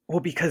sequel? Well,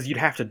 because you'd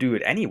have to do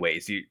it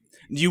anyways.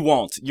 You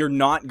won't. You're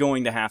not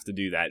going to have to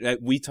do that.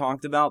 We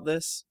talked about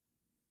this.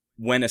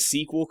 When a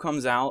sequel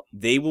comes out,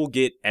 they will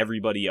get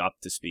everybody up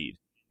to speed.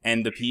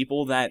 And the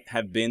people that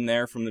have been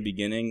there from the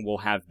beginning will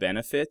have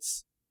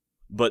benefits,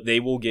 but they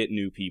will get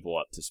new people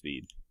up to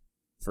speed.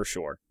 For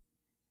sure.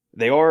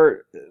 They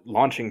are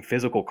launching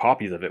physical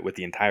copies of it with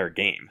the entire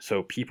game,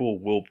 so people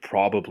will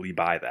probably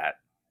buy that.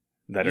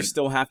 You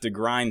still have to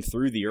grind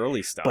through the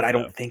early stuff. But I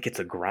don't think it's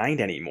a grind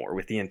anymore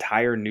with the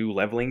entire new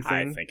leveling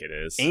thing. I think it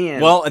is.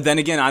 And well, then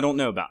again, I don't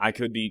know about. I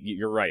could be.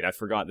 You're right. I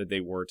forgot that they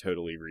were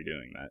totally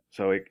redoing that.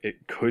 So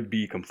it could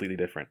be completely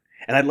different.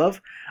 And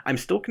I'm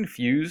still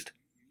confused.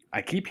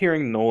 I keep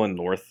hearing Nolan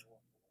North,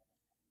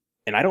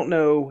 and I don't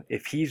know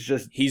if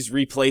he's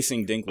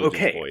replacing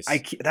Dinklage's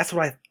voice. That's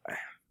what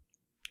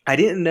I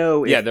didn't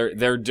know. Yeah,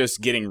 they're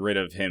just getting rid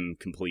of him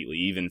completely,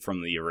 even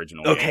from the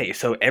original. Okay, game.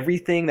 So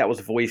everything that was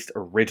voiced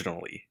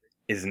originally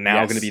is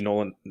now going to be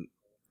Nolan.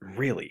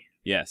 Really?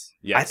 Yes.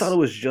 I thought it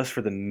was just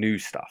for the new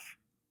stuff.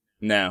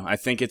 No, I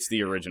think it's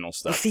the original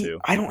stuff too.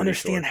 I don't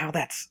understand how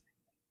that's.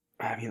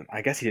 I mean,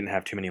 I guess he didn't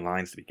have too many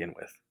lines to begin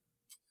with.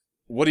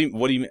 What do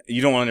you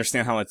you don't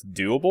understand how that's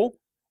doable?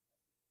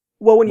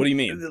 Well, what do you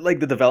mean? Like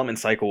the development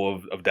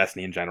cycle of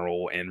Destiny in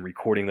general and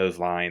recording those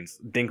lines,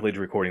 Dinklage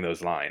recording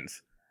those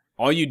lines.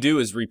 All you do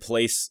is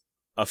replace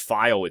a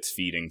file it's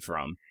feeding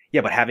from.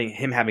 Yeah, but having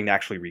to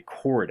actually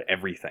record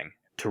everything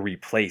to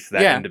replace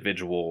that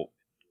individual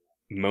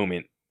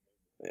moment.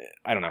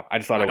 I don't know. I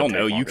just thought I don't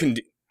know. You can.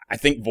 I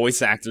think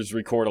voice actors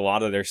record a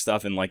lot of their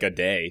stuff in like a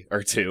day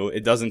or two.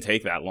 It doesn't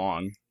take that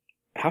long.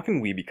 How can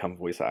we become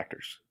voice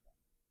actors?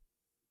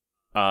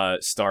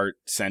 Start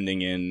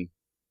sending in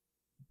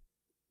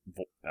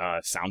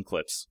sound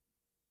clips.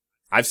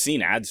 I've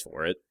seen ads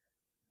for it.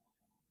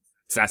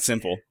 It's that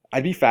simple.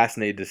 I'd be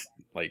fascinated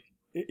to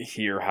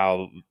hear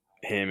how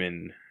him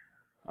and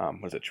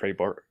was it Trey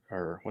Barker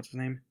or what's his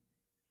name?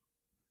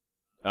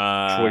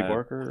 Troy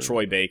Barker?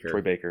 Troy Baker.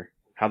 Troy Baker.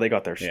 How they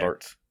got their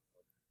starts.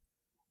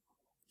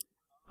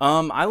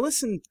 I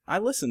listened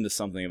to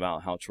something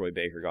about how Troy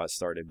Baker got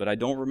started, but I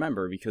don't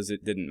remember because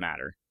it didn't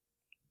matter.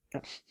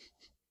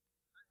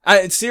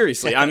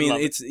 Seriously, I mean,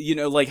 it's,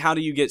 how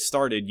do you get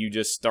started? You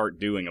just start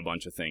doing a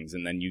bunch of things,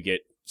 and then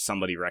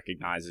somebody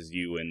recognizes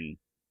you in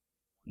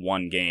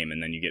one game,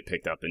 and then you get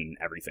picked up in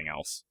everything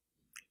else.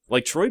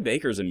 Like, Troy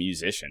Baker's a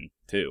musician,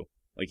 too.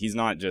 Like, he's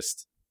not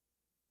just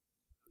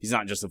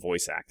a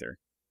voice actor.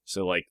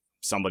 So, like,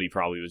 somebody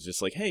probably was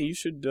just like, hey, you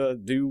should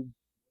do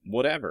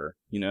whatever,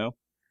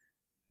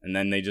 And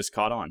then they just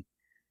caught on.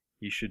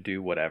 You should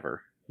do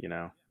whatever,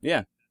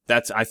 Yeah,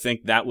 I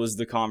think that was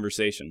the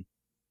conversation.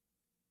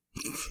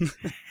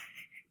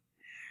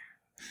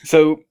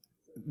 So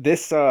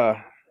this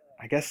I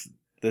guess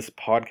this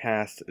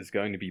podcast is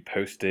going to be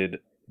posted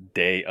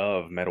day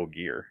of Metal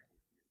Gear.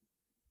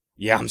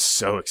 Yeah, I'm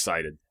so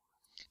excited.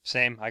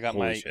 Same. I got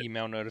my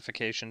email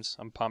notifications.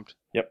 I'm pumped.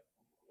 Yep.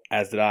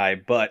 As did I,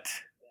 but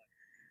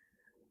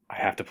I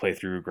have to play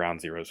through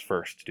Ground Zeroes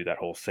first to do that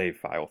whole save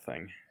file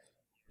thing.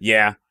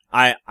 Yeah,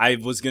 I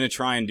was going to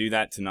try and do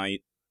that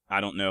tonight. I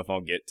don't know if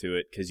I'll get to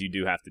it, because you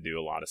do have to do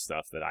a lot of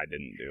stuff that I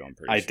didn't do, I'm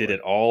pretty sure. I did it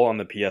all on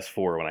the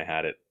PS4 when I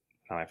had it.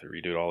 Now I have to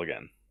redo it all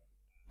again.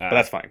 But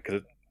that's fine,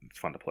 because it's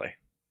fun to play.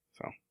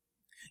 So.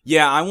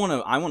 Yeah, I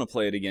want to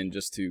play it again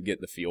just to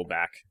get the feel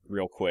back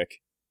real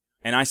quick.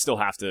 And I still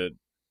have to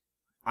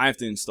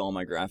install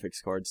my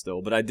graphics card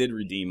still, but I did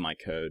redeem my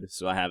code,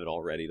 so I have it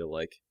all ready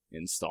to,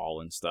 install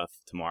and stuff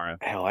tomorrow.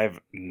 Hell, I have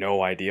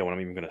no idea when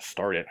I'm even going to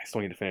start it. I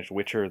still need to finish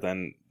Witcher,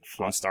 then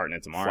I'm starting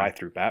it tomorrow. Fly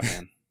through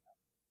Batman.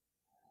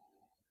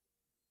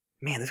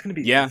 Man, this is going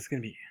to be... Yeah. This is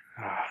going to be...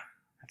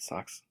 that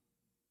sucks.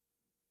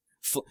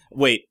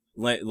 Wait,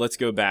 let's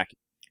go back.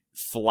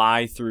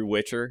 Fly through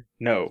Witcher?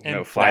 No,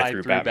 fly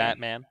through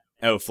Batman.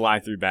 Oh, fly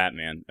through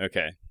Batman.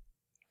 Okay.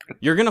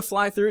 You're going to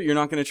fly through it? You're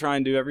not going to try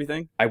and do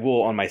everything? I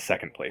will on my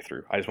second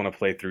playthrough. I just want to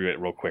play through it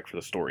real quick for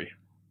the story.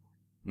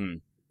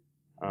 And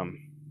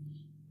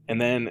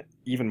then,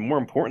 even more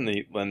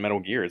importantly than Metal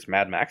Gear is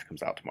Mad Max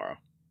comes out tomorrow.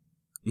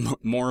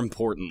 More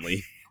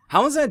importantly...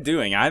 How is that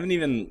doing? I haven't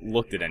even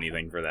looked at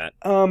anything for that.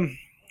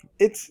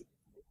 It's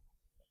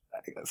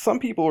some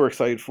people were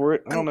excited for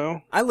it. I don't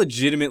know. I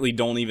legitimately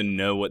don't even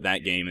know what that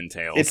game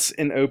entails. It's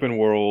an open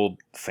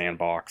world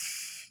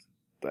sandbox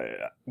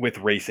with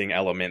racing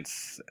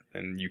elements,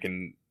 and you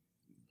can.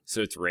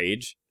 So it's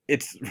Rage.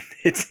 It's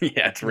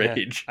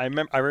Rage.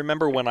 I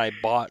remember when I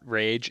bought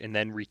Rage and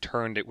then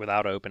returned it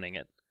without opening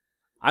it.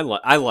 I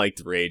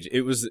liked Rage.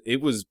 It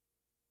was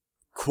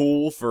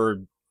cool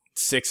for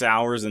 6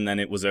 hours, and then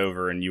it was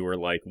over, and you were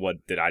like,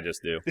 "What did I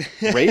just do?"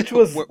 Rage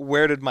was.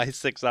 Where did my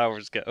 6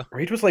 hours go?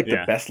 Rage was like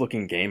the best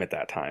looking game at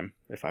that time,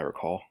 if I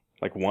recall.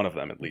 Like one of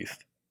them at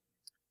least.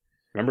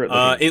 Remember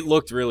it? It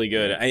looked really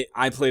good.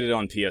 I played it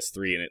on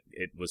PS3, and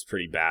it was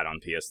pretty bad on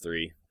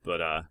PS3,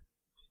 but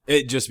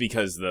it just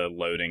because the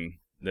loading.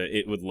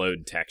 It would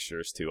load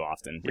textures too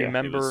often.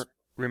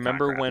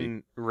 Remember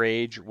when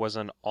Rage was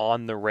an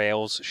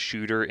on-the-rails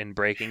shooter in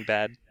Breaking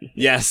Bad?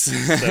 Yes.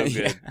 So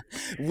good.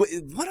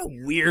 What a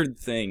weird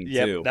thing,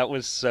 too. That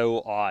was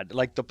so odd.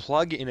 Like, the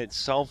plug in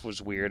itself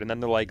was weird, and then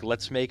they're like,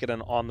 let's make it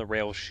an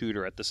on-the-rails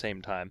shooter at the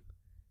same time.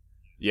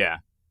 Yeah.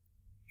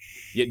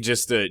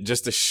 Just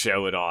to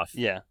show it off.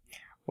 Yeah.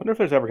 Wonder if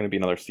there's ever going to be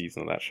another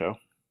season of that show.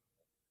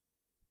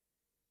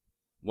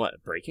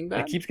 What, Breaking Bad?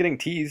 It keeps getting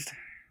teased.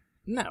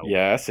 No.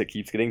 Yes, it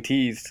keeps getting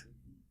teased.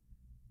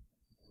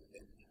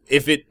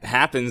 If it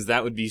happens,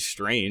 that would be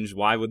strange.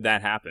 Why would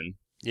that happen?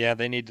 Yeah,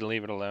 they need to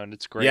leave it alone.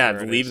 It's great. Yeah,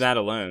 leave that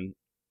alone.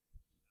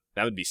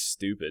 That would be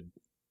stupid.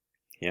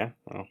 Yeah,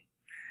 well,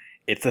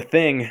 it's a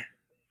thing.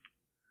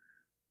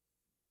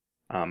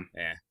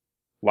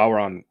 While we're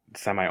on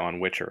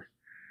Witcher,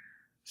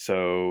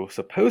 so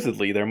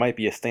supposedly there might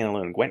be a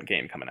standalone Gwent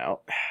game coming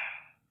out.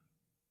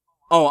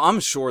 Oh, I'm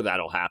sure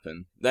that'll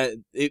happen. That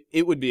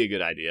it would be a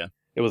good idea.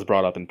 It was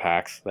brought up in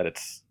PAX that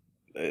it's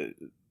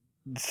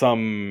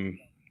some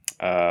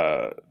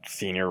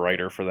senior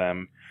writer for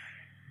them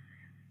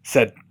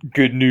said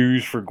good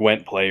news for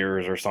Gwent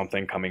players or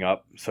something coming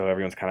up. So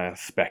everyone's kind of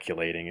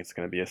speculating it's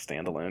going to be a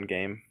standalone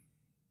game.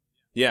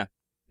 Yeah,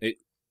 it'd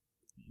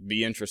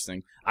be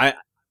interesting. I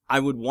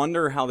would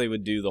wonder how they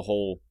would do the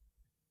whole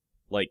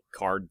like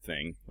card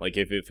thing. Like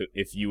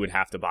if you would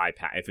have to buy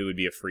if it would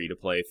be a free to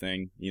play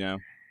thing, you know.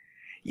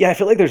 Yeah, I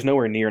feel like there's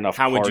nowhere near enough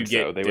cards. How would you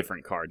get though.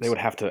 different cards? They would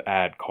have to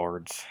add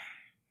cards.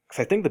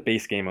 Because I think the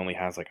base game only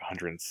has like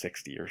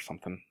 160 or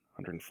something,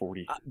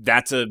 140.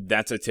 That's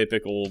a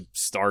typical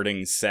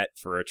starting set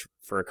for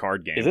a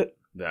card game. Is it?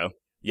 Though?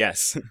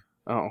 Yes.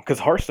 Oh, because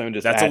Hearthstone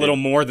just That's a little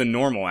more than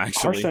normal,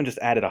 actually. Hearthstone just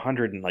added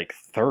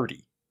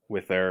 130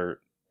 with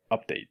their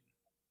update.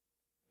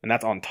 And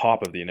that's on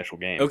top of the initial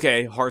game.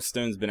 Okay,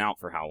 Hearthstone's been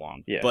out for how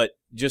long? Yeah. But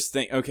just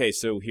think, okay,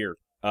 so here,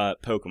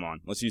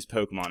 Pokemon. Let's use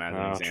Pokemon as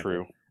an example.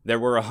 True. There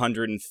were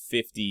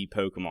 150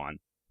 Pokemon,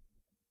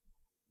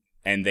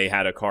 and they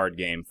had a card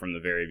game from the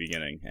very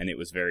beginning, and it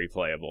was very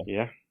playable.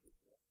 Yeah.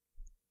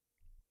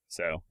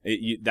 So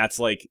that's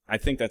like I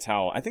think that's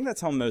how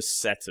most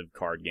sets of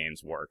card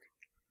games work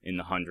in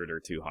the 100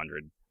 or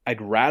 200.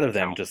 I'd rather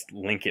them just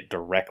link it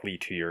directly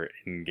to your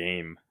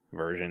in-game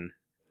version,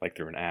 like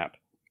through an app,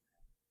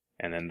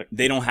 and then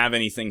they don't have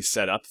anything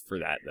set up for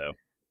that though.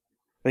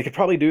 They could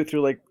probably do it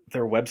through like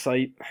their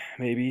website,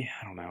 maybe.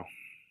 I don't know.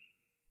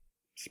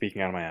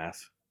 Speaking out of my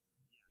ass.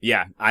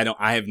 Yeah,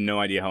 I have no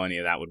idea how any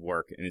of that would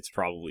work, and it's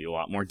probably a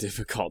lot more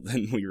difficult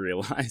than we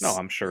realize. No,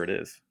 I'm sure it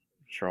is.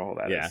 I'm sure all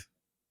that is.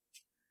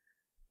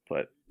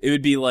 But it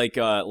would be like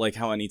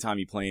how anytime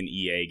you play an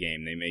EA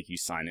game, they make you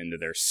sign into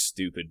their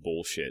stupid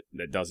bullshit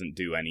that doesn't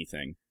do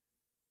anything.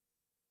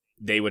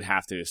 They would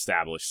have to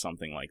establish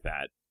something like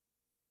that.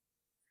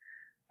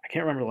 I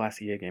can't remember the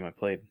last EA game I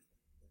played.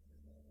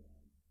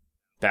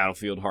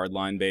 Battlefield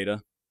Hardline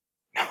beta.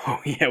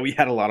 Oh yeah, we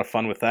had a lot of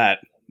fun with that.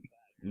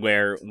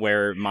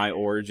 Where my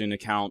Origin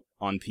account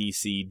on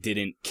PC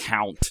didn't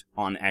count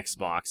on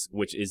Xbox,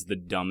 which is the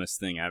dumbest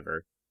thing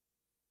ever.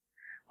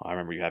 Oh, I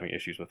remember you having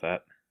issues with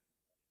that.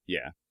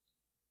 Yeah.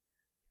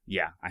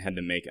 Yeah, I had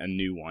to make a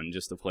new one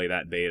just to play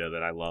that beta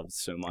that I loved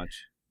so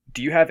much.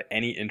 Do you have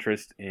any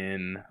interest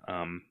in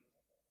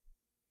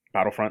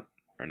Battlefront,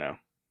 or no?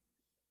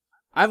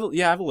 I have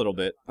a little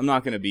bit. I'm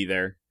not going to be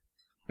there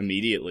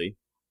immediately,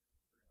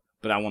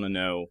 but I want to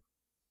know.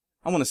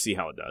 I want to see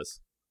how it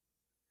does.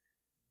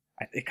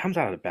 It comes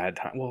out at a bad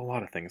time. Well, a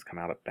lot of things come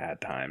out at bad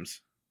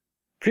times.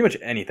 Pretty much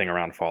anything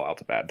around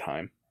Fallout's a bad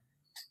time.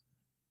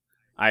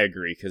 I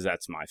agree, because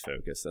that's my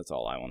focus. That's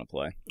all I want to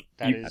play.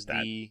 That is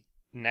the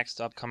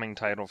next upcoming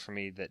title for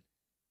me that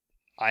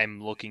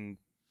I'm looking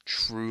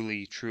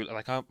truly,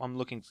 like I'm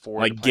looking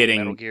forward to playing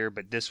Metal Gear,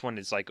 but this one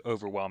is like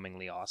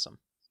overwhelmingly awesome.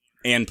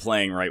 And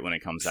playing right when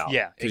it comes out.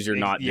 Yeah. Because you're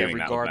not doing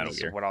that with Metal Gear.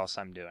 Regardless of what else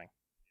I'm doing.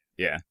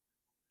 Yeah.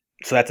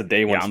 So that's a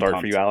day one start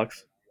for you,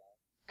 Alex?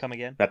 Come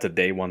again? That's a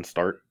day one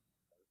start?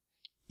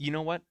 You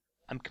know what?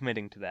 I'm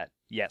committing to that.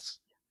 Yes.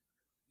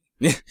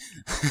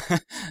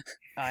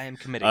 I am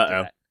committing to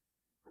that.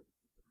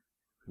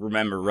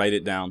 Remember, write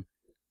it down.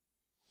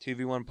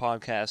 2v1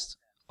 podcast,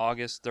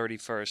 August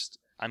 31st.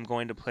 I'm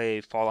going to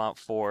play Fallout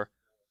 4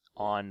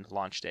 on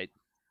launch date.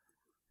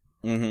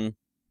 Mm-hmm.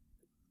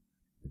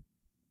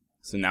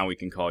 So now we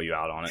can call you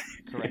out on it.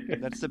 Correct.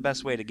 That's the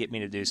best way to get me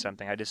to do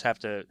something. I just have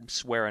to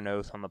swear an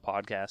oath on the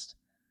podcast.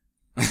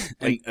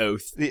 An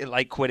oath.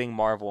 Like quitting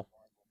Marvel.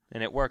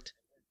 And it worked.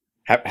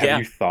 Have Yeah.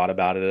 you thought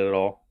about it at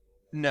all?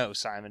 No,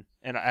 Simon.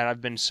 And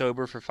I've been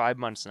sober for 5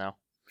 months now.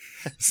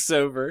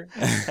 Sober.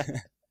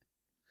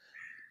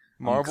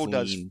 Marvel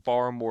does clean.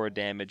 far more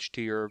damage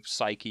to your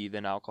psyche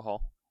than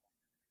alcohol.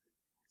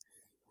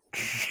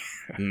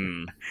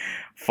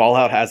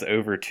 Fallout has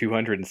over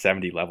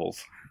 270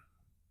 levels.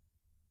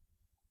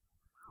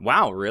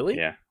 Wow, really?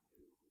 Yeah.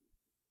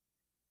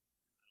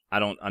 I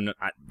don't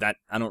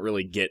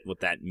really get what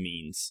that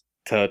means.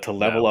 To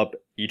level up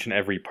each and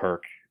every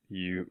perk,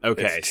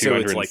 it's so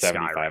it's like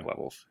 275 Skyrim.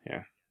 levels.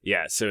 Yeah.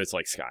 Yeah, so it's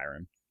like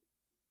Skyrim.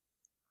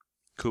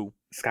 Cool.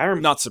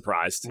 Skyrim Not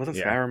surprised. wasn't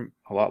Yeah. Skyrim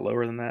a lot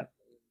lower than that?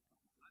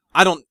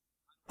 I don't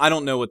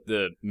know what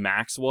the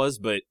max was,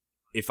 but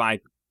if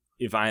I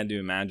had to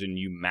imagine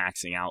you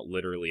maxing out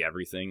literally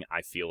everything,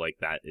 I feel like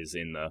that is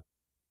in the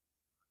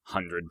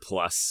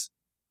 100+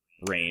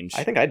 range.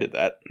 I think I did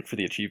that for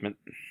the achievement.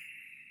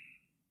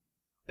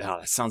 Oh,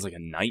 that sounds like a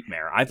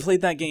nightmare. I played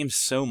that game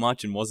so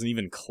much and wasn't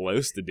even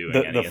close to doing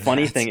any The of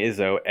funny that. thing is,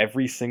 though,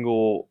 every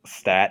single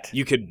stat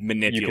You could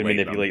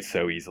manipulate them.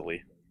 so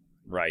easily.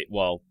 Right.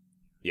 Well,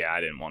 yeah, I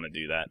didn't want to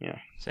do that.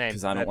 Same.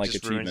 'Cause I don't That like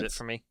just ruins it achievements.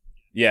 for me.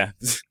 Yeah.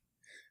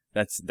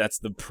 That's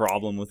the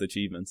problem with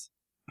achievements.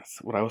 That's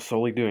what I was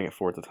solely doing it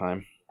for at the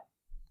time.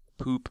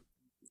 Poop.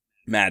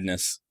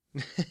 Madness.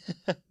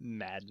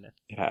 Madness.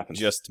 It happens.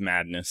 Just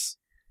madness.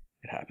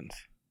 It happens.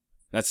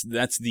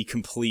 That's the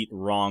complete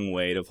wrong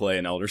way to play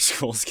an Elder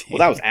Scrolls game. Well,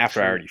 that was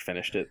after I already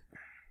finished it.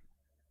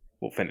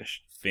 Well,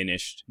 finished.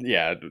 Finished.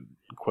 Yeah,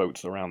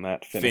 quotes around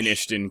that.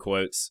 Finished in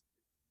quotes.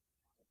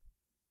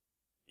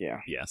 Yeah.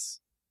 Yes.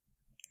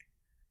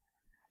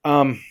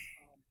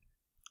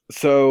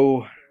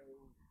 So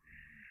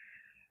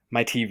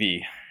my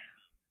TV.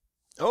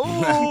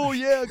 Oh,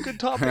 yeah, good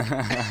topic.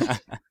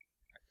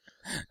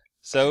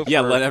 So,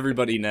 Yeah, let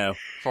everybody know.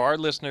 for our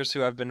listeners who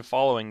have been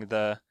following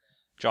the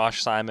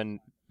Josh Simon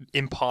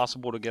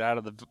impossible to get out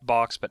of the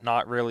box but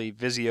not really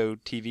Vizio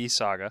TV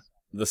saga.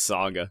 The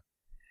saga.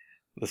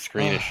 The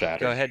screen is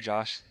shattered. Go ahead,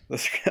 Josh.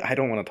 I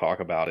don't want to talk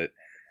about it.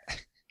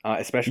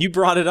 Especially You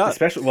brought it up.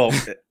 Especially, well,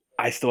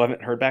 I still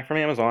haven't heard back from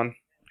Amazon.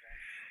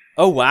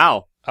 Oh,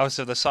 wow. Oh,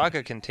 so the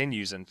saga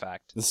continues, in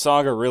fact. The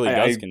saga really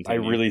does I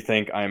continue. really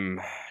think I'm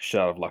shit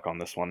out of luck on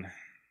this one.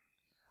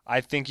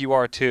 I think you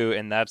are too,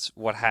 and that's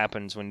what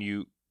happens when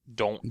you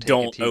don't take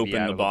Don't a TV open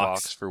out the of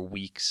box. the box for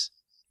weeks.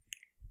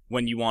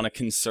 When you want to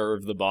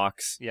conserve the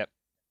box. Yep.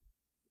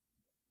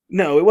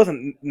 No, it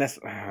wasn't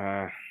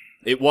necessarily.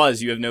 It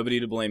was. You have nobody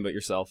to blame but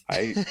yourself.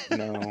 I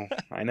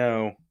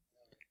know.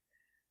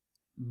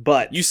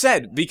 But You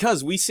said,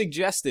 because we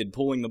suggested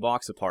pulling the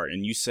box apart,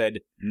 and you said,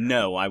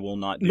 no, I will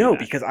not do no, that.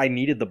 because I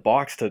needed the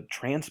box to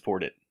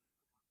transport it.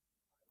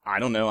 I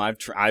don't know.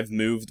 I've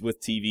moved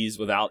with TVs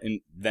without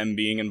them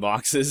being in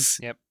boxes.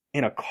 Yep.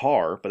 In a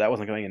car, but that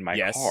wasn't going in my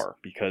Yes. car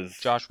because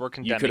Josh, we're You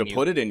condemning could have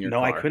put it in your no,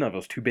 car. I couldn't have. It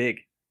was too big.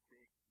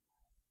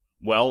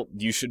 Well,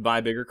 you should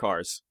buy bigger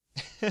cars.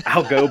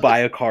 I'll go buy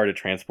a car to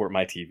transport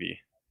my TV.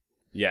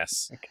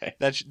 Yes. Okay.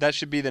 That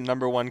should be the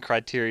number one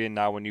criterion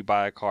now when you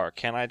buy a car.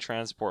 Can I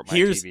transport my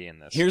Here's- TV in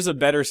this? Here's a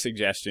better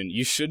suggestion.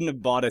 You shouldn't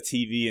have bought a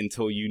TV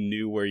until you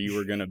knew where you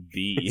were going to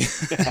be.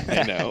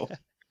 I know.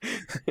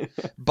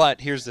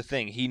 But here's the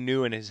thing. He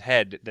knew in his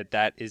head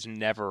that is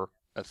never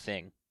a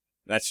thing.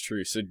 That's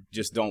true. So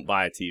just don't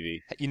buy a TV.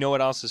 You know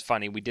what else is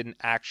funny? We didn't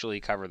actually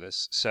cover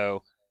this.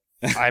 So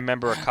I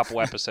remember a couple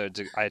episodes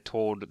I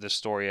told the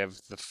story of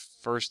the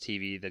first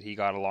TV that he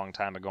got a long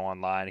time ago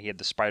online. He had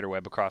the spider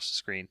web across the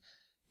screen.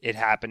 It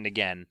happened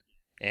again,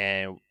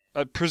 and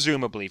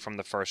presumably from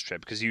the first trip,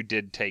 because you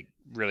did take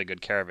really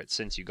good care of it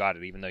since you got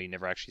it, even though you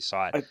never actually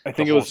saw it. I think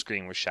the it whole was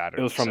screen was shattered.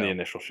 it was from so- the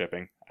initial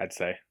shipping, I'd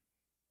say.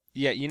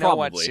 Yeah, you know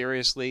what? Probably.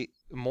 Seriously,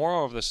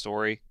 moral of the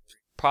story: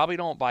 probably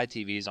don't buy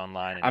TVs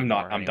online. I'm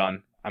anymore, not. I'm anyone.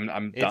 done.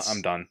 I'm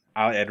It's- done.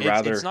 I'd It's,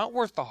 rather. it's not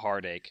worth the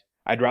heartache.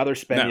 I'd rather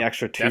spend No, the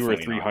extra $200 or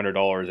definitely not.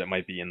 $300 that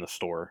might be in the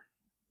store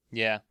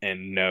Yeah.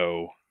 and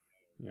know,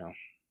 I'm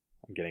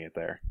getting it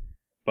there.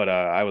 But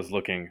I was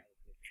looking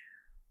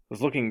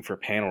for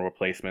panel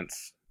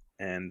replacements,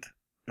 and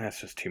that's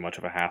just too much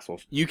of a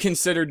hassle. You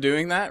considered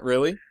doing that,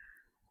 really?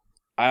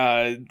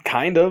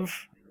 Kind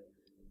of.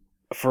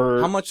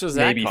 For How much does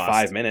that maybe cost?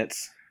 5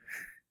 minutes.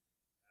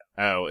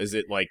 Oh, is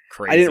it like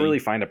crazy? I didn't really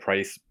find a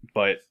price,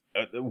 but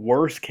the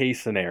worst case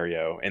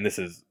scenario, and this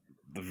is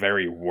the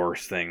very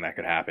worst thing that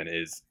could happen,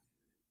 is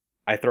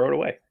I throw it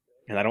away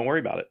and I don't worry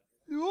about it.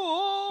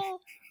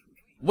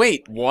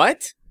 Wait,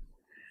 what?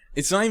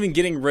 It's not even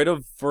getting rid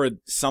of for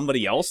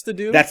somebody else to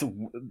do?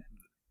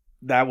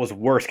 That was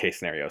worst case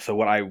scenario. So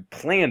what I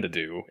plan to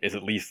do is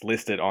at least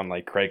list it on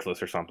like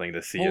Craigslist or something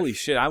to see. Holy if,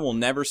 shit, I will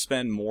never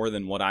spend more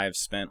than what I have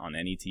spent on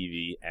any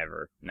TV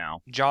ever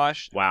now.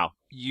 Josh, Wow.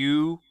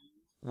 you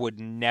would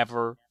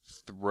never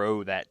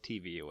throw that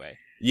TV away.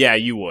 Yeah,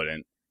 you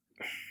wouldn't.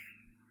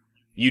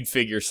 You'd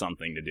figure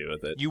something to do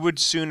with it. You would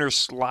sooner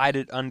slide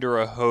it under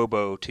a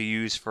hobo to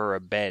use for a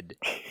bed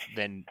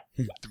than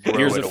throw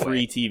Here's it a free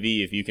away.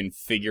 TV if you can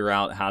figure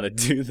out how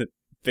to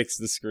fix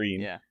the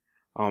screen. Yeah.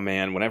 Oh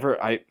man,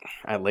 whenever I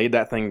laid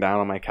that thing down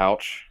on my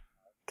couch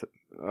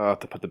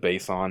to put the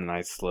base on, and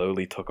I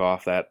slowly took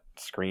off that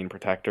screen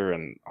protector,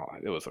 and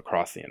it was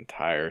across the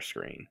entire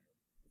screen.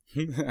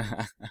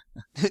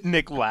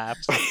 Nick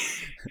laughs.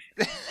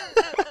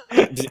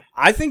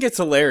 I think it's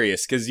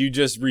hilarious because you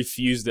just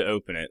refuse to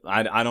open it.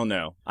 I don't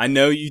know. I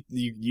know you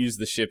use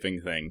the shipping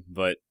thing,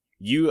 but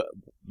you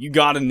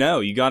gotta know.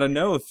 You gotta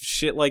know if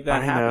shit like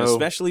that happens,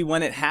 especially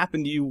when it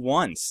happened to you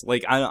once.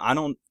 Like I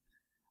don't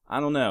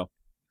know.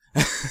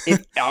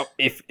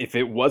 if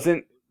it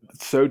wasn't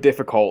so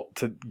difficult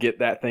to get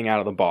that thing out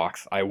of the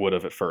box, I would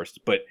have at first.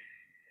 But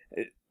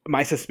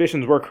my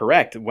suspicions were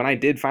correct. When I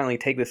did finally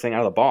take this thing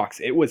out of the box,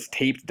 it was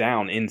taped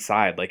down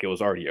inside like it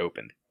was already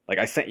opened. Like,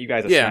 I sent you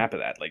guys a snap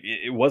of that. Like,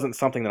 it wasn't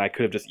something that I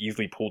could have just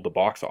easily pulled the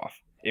box off.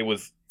 It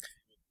was...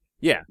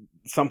 Yeah.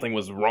 Something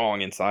was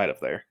wrong inside of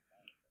there.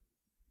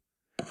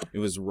 It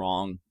was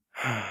wrong.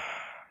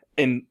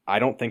 And I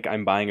don't think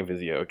I'm buying a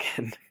Vizio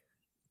again.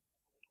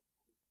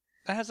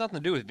 That has nothing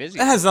to do with Vizio.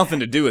 That has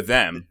nothing to do with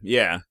them.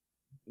 Yeah.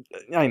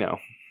 I know.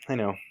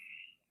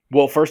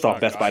 Well, first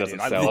off, Best Buy doesn't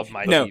dude, sell I it. love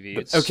my TV.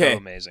 It's okay. so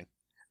amazing.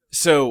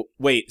 So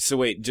wait,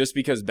 just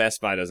because Best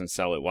Buy doesn't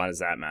sell it, why does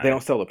that matter? They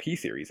don't sell the P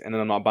series, and then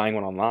I'm not buying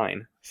one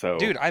online. So,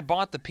 Dude, I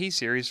bought the P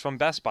series from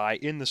Best Buy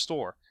in the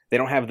store. they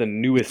don't have the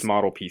newest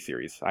model P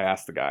series. I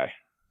asked the guy.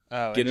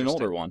 Oh, Get an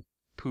older one.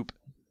 Poop.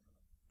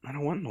 I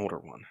don't want an older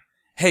one.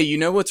 Hey, you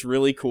know what's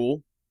really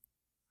cool?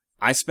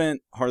 I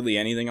spent hardly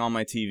anything on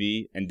my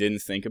TV and didn't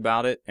think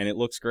about it, and it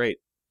looks great.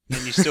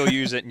 And you still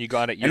use it, and you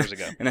got it years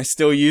ago. And I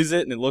still use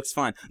it, and it looks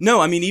fine.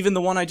 No, I mean, even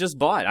the one I just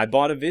bought. I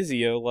bought a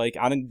Vizio. Like,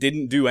 I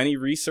didn't do any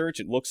research.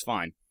 It looks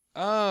fine.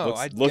 Oh,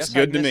 looks guess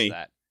good I to missed me.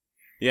 That.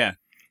 Yeah.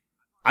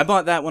 I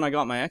bought that when I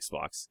got my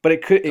Xbox. But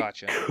it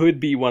Gotcha. could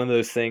be one of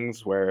those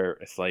things where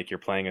it's like you're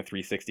playing a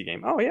 360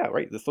 game. Oh yeah,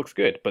 right, this looks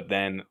good. But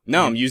then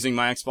No, I'm using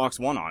my Xbox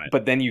One on it.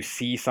 But then you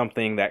see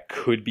something that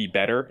could be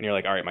better, and you're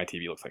like, all right, my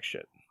TV looks like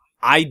shit.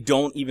 I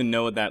don't even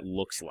know what that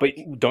looks like.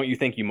 But don't you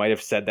think you might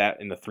have said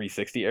that in the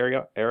 360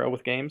 era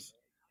with games?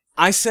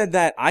 I said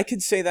that I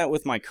could say that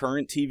with my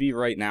current TV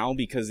right now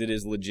because it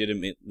is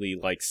legitimately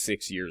like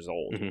 6 years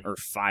old or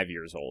 5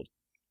 years old.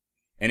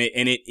 And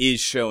it is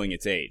showing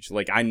its age.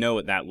 Like, I know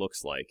what that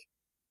looks like.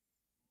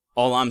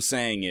 All I'm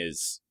saying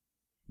is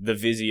the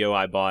Vizio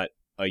I bought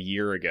a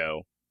year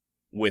ago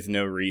with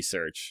no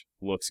research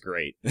looks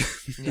great.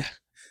 Yeah.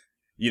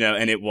 You know,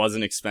 and it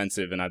wasn't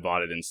expensive, and I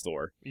bought it in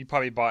store. You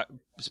probably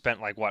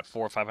spent like what, $400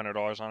 or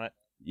 $500 on it?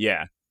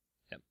 Yeah.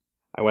 Yep.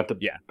 I went to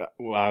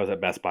While I was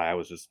at Best Buy, I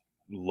was just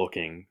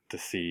looking to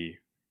see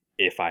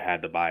if I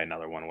had to buy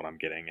another one, what I'm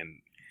getting, and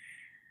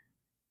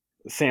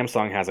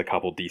Samsung has a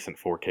couple decent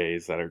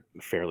 4Ks that are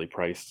fairly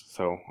priced,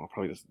 so I'll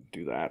probably just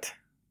do that.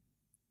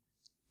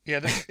 Yeah,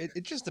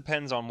 it just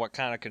depends on what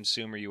kind of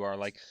consumer you are.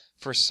 Like,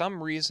 for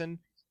some reason,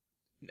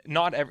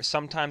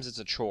 sometimes it's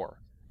a chore,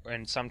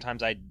 and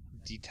sometimes I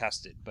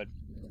detest it. But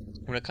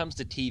when it comes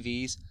to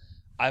TVs,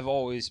 I've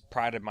always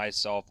prided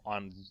myself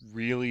on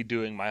really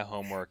doing my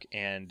homework,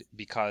 and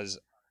because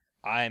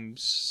I'm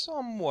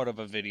somewhat of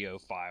a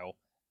videophile,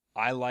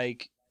 I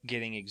like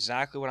getting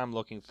exactly what I'm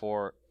looking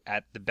for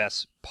at the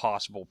best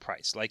possible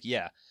price. Like,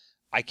 yeah,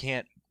 I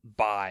can't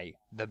buy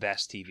the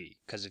best TV,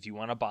 because if you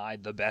want to buy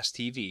the best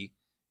TV,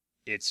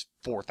 it's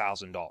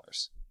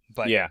 $4,000.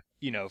 But,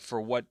 you know,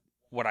 for what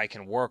I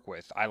can work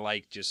with, I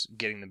like just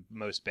getting the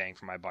most bang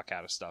for my buck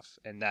out of stuff.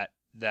 And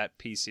that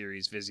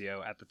P-Series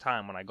Vizio at the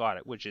time when I got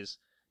it, which is,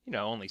 you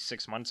know, only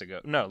 6 months ago.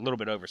 No, a little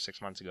bit over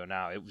 6 months ago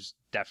now. It was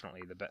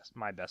definitely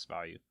my best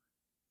value.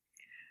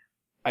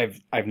 I've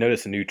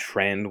noticed a new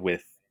trend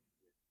with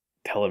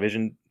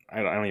television.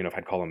 I don't even know if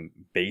I'd call them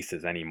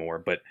bases anymore,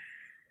 but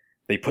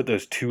they put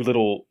those two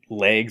little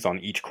legs on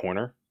each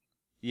corner.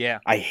 Yeah.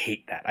 I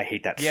hate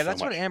that. Yeah, so that's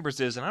much. what Amber's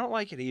is, and I don't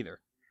like it either.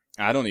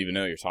 I don't even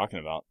know what you're talking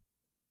about.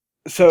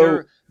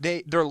 So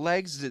they're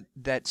legs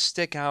that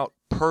stick out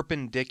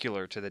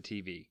perpendicular to the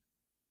TV.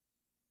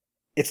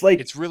 It's like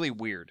it's really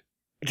weird.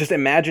 Just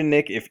imagine,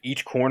 Nick, if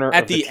each corner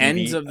at of the TV,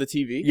 ends of the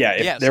TV. Yeah,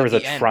 if there was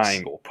a ends.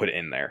 triangle put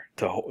in there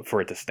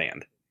for it to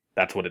stand.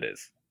 That's what it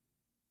is.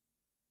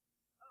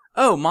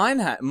 Oh, mine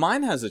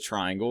has a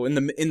triangle in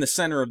the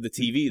center of the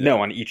TV. Though.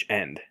 No, on each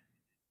end.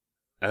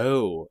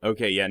 Oh,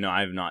 okay, yeah, no,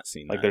 I have not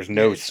seen that. Like, there's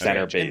no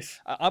center base.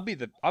 And I'll be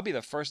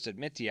the first to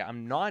admit to you,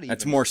 I'm not even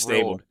That's more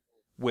stable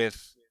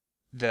with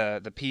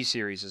the P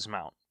Series'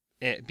 mount,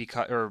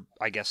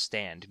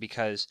 stand,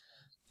 because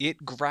it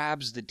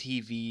grabs the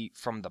TV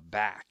from the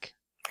back.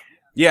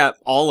 Yeah,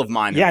 all of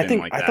mine. Have been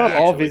like I that, thought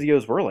all actually.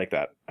 Vizios were like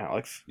that,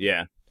 Alex.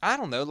 Yeah. I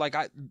don't know, like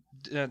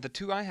the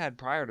two I had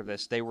prior to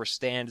this, they were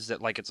stands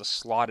that like it's a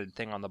slotted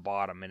thing on the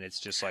bottom, and it's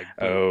just like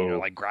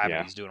like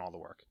gravity's doing all the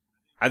work.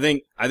 I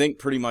think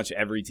pretty much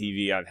every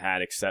TV I've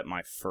had except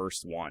my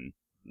first one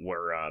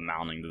were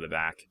mounting to the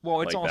back.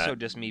 Well, it's like also that.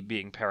 just me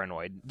being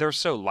paranoid. They're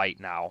so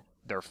light now,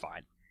 they're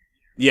fine.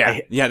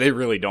 Yeah, they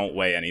really don't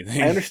weigh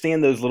anything. I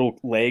understand those little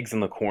legs in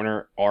the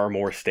corner are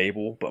more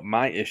stable, but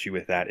my issue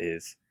with that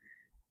is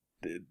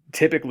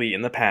typically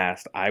in the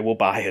past, I will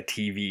buy a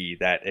TV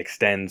that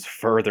extends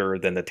further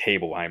than the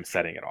table I'm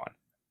setting it on.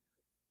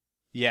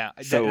 Yeah,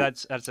 So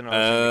that's another thing to consider.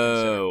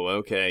 Oh,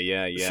 okay,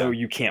 yeah. So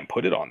you can't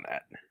put it on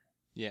that.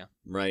 Yeah.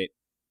 Right.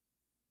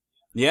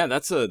 Yeah,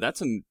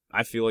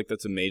 I feel like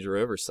that's a major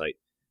oversight.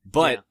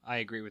 But yeah, I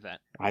agree with that.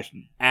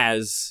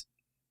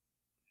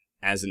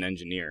 as an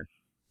engineer,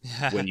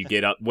 when you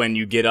get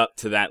up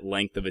to that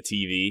length of a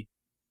TV,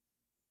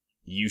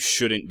 you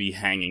shouldn't be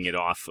hanging it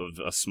off of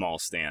a small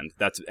stand.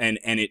 And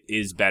it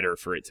is better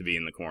for it to be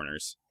in the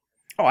corners.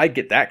 Oh, I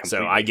get that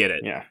completely. So I get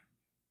it. Yeah.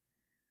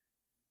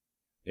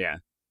 Yeah.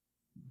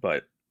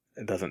 But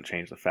it doesn't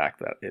change the fact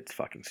that it's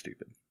fucking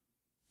stupid.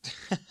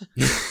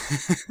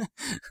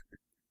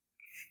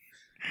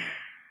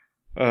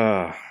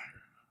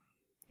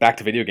 Back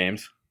to video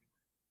games.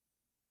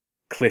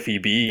 Cliffy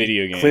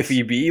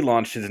B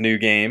launched his new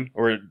game,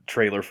 or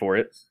trailer for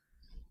it.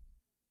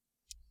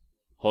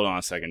 Hold on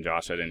a second,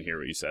 Josh. I didn't hear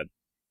what you said.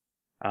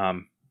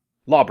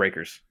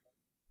 Lawbreakers.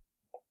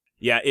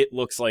 Yeah, it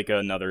looks like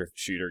another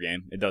shooter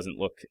game. It doesn't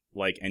look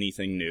like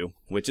anything new,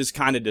 which is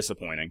kind of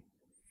disappointing,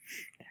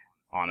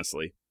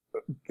 honestly.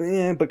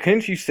 Yeah, but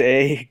couldn't you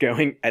say,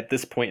 at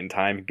this point in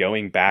time,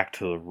 going back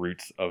to the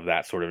roots of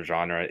that sort of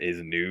genre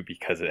is new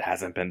because it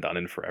hasn't been done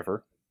in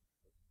forever?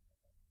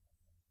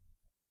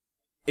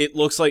 It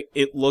looks like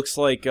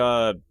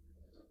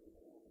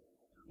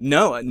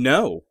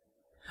no.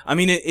 I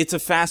mean, it's a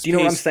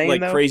fast-paced,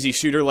 crazy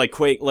shooter like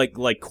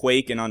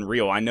Quake and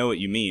Unreal. I know what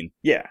you mean.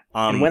 Yeah.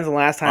 And when's the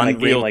last time a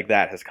game like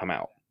that has come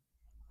out?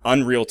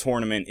 Unreal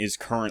Tournament is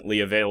currently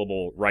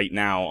available right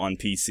now on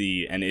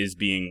PC and is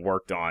being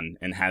worked on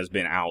and has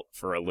been out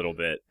for a little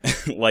bit.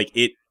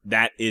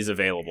 That is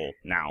available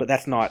now. But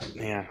that's not.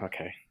 Yeah.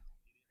 Okay.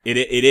 It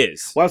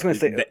is. Well, I was going to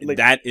say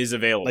that is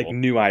available. Like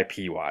new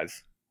IP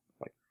wise.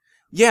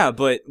 Yeah,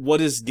 but what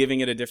does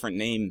giving it a different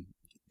name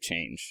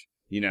change?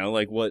 You know,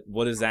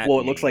 what does that mean? Well,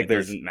 it looks like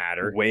there's doesn't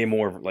matter. Way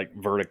more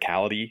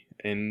verticality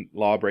in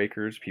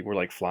Lawbreakers. People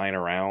are flying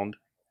around.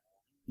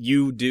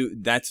 You do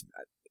that's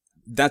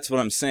what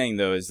I'm saying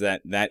though, is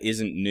that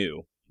isn't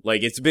new.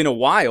 It's been a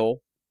while,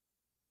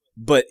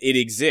 but it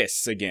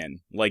exists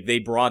again. They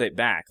brought it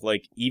back.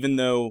 Even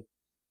though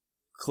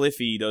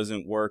Cliffy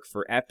doesn't work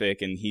for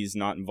Epic and he's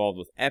not involved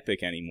with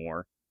Epic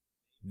anymore,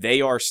 they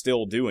are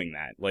still doing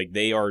that.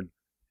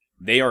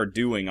 They are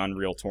doing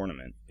Unreal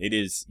Tournament. It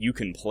is, you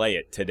can play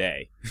it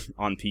today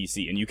on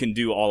PC, and you can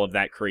do all of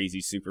that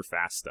crazy, super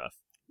fast stuff.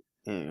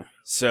 Mm.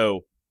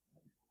 So,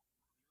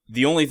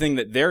 the only thing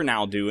that they're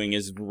now doing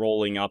is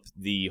rolling up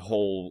the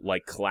whole,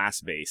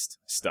 class-based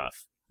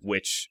stuff,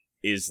 which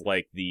is,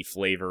 the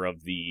flavor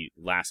of the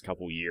last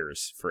couple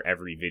years for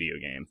every video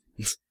game.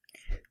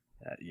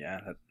 Yeah.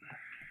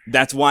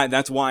 That's why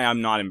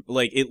I'm not,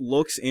 it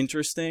looks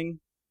interesting,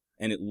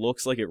 and it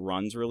looks like it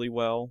runs really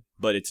well,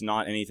 but it's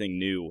not anything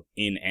new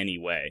in any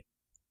way.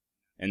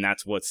 And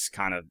that's what's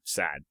kind of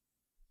sad.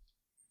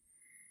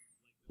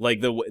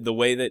 The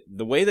way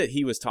that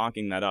he was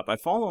talking that up, I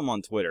follow him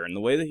on Twitter, and the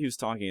way that he was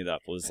talking it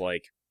up was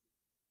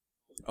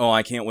oh,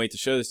 I can't wait to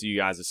show this to you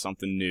guys. It's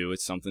something new.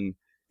 It's something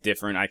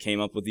different. I came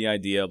up with the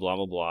idea, blah,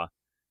 blah, blah.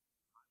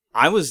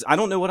 I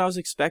don't know what I was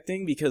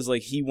expecting, because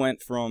he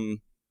went from,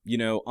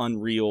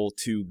 Unreal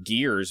to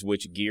Gears,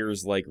 which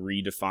Gears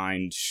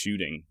redefined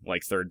shooting,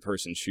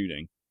 third-person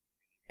shooting,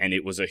 and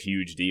it was a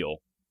huge deal.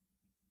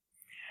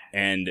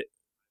 And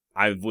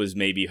I was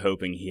maybe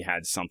hoping he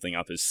had something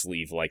up his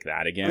sleeve like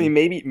that again. I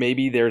mean,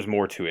 maybe there's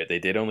more to it. They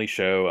did only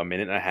show a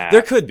minute and a half.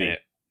 There could be.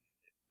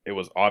 It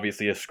was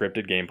obviously a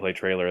scripted gameplay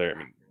trailer. I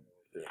mean,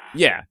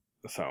 yeah.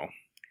 So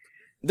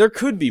there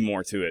could be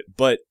more to it,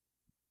 but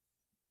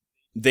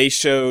they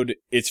showed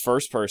it's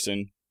first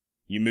person.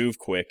 You move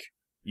quick.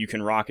 You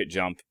can rocket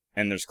jump,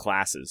 and there's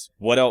classes.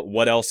 What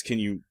else can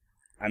you...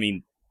 I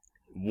mean,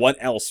 what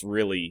else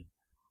really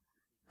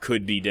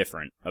could be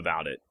different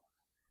about it?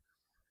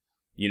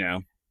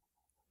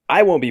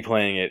 I won't be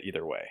playing it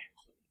either way.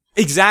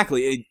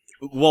 Exactly.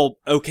 Well,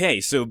 okay,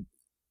 so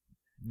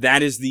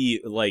that is the,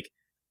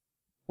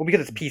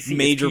 because it's PC.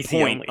 Major it's PC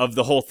point only. of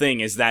the whole thing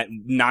is that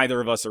neither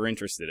of us are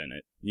interested in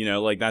it.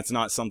 That's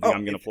not something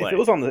I'm going to play. If it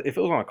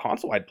was on a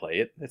console, I'd play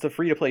it. It's a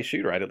free-to-play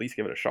shooter. I'd at least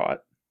give it a shot.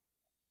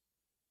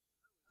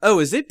 Oh,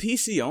 is it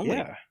PC only?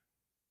 Yeah.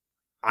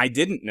 I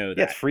didn't know that.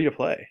 Yeah, it's free to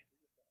play.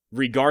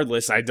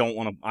 Regardless, I don't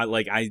want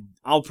to...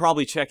 I'll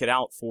probably check it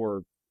out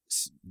for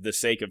the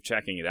sake of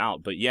checking it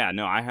out. But yeah,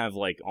 no, I have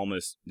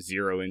almost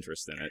zero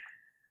interest in it.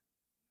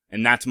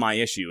 And that's my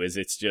issue, is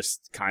it's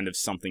just kind of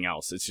something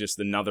else. It's just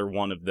another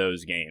one of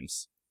those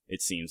games,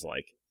 it seems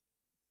like.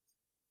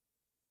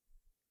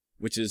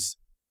 Which is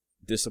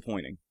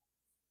disappointing.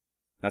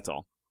 That's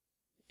all.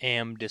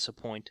 Am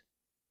disappoint.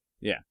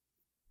 Yeah.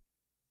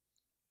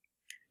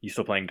 You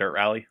still playing Dirt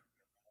Rally?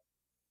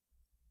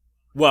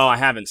 Well, I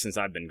haven't since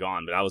I've been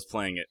gone, but I was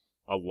playing it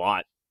a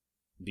lot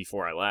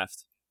before I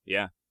left.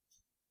 Yeah.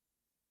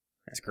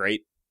 It's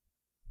great.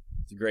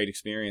 It's a great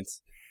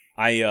experience.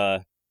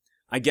 I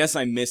I guess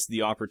I missed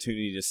the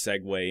opportunity to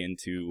segue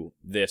into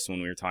this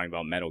when we were talking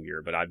about Metal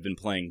Gear, but I've been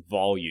playing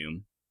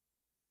Volume,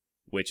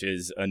 which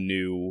is a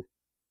newer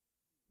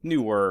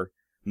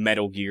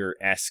Metal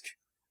Gear-esque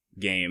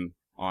game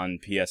on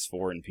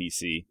PS4 and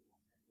PC.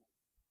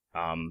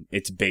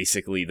 It's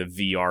basically the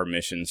VR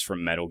missions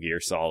from Metal Gear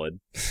Solid.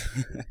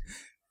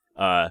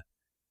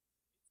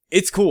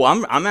 It's cool.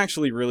 I'm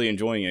actually really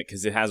enjoying it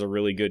because it has a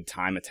really good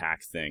time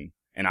attack thing,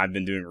 and I've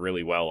been doing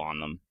really well on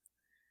them.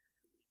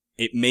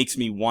 It makes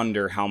me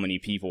wonder how many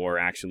people are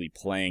actually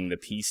playing the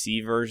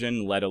PC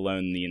version, let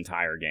alone the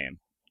entire game.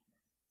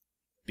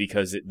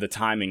 Because the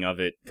timing of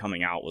it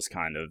coming out was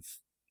kind of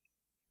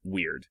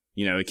weird.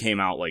 You know, it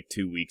came out like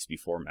 2 weeks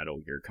before Metal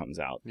Gear comes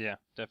out. Yeah,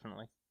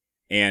 definitely.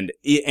 And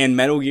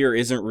Metal Gear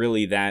isn't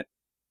really that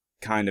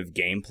kind of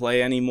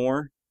gameplay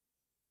anymore.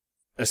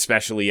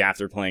 Especially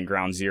after playing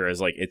Ground Zeroes.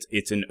 Like,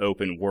 it's an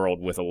open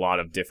world with a lot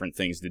of different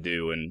things to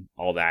do and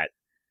all that.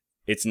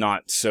 It's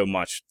not so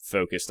much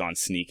focused on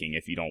sneaking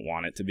if you don't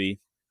want it to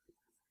be.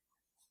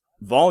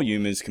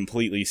 Volume is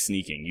completely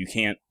sneaking. You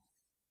can't...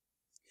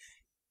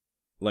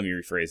 Let me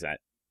rephrase that.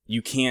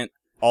 You can't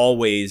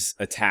always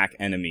attack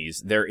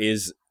enemies. There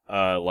is,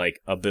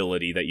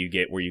 ability that you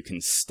get where you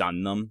can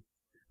stun them.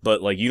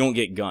 But, you don't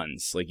get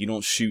guns. You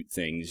don't shoot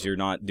things. You're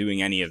not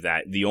doing any of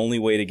that. The only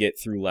way to get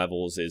through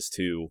levels is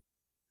to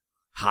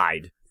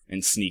hide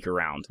and sneak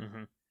around.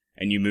 Mm-hmm.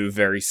 And you move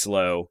very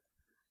slow.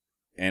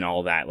 And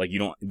all that. You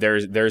don't...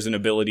 There's an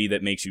ability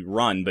that makes you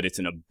run, but it's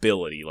an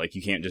ability.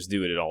 You can't just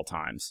do it at all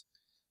times.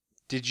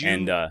 Did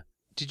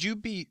you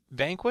beat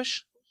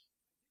Vanquish?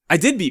 I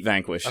did beat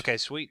Vanquish. Okay,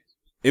 sweet.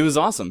 It was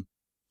awesome.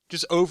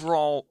 Just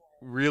overall,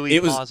 really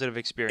positive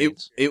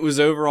experience. It was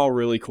overall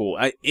really cool.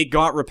 It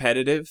got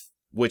repetitive,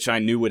 which I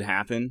knew would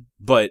happen,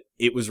 but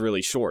it was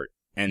really short.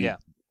 And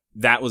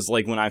that was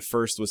when I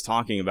first was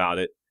talking about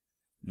it,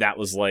 that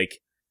was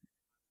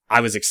I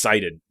was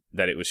excited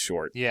that it was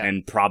short,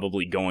 and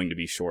probably going to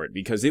be short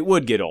because it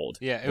would get old.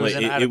 Yeah, it was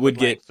an adequate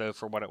length, though,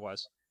 for what it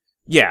was.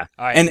 Yeah,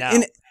 all right,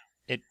 and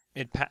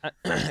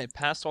it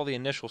passed all the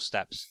initial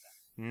steps.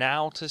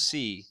 Now to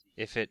see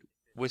if it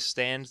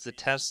withstands the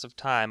test of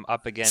time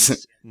up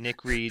against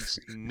Nick Reed's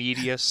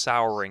media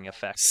souring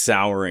effect.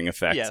 Souring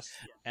effect. Yes,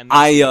 and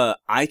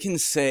I can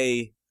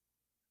say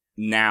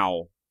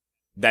now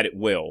that it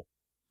will.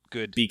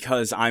 Good,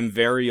 because I'm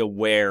very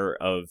aware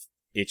of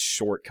its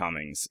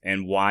shortcomings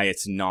and why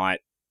it's not.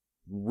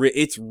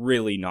 It's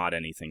really not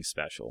anything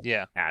special.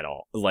 Yeah. At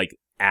all.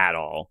 At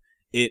all.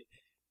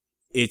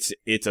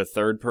 It's a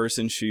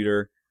third-person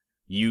shooter.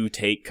 You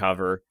take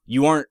cover.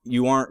 You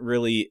aren't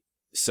really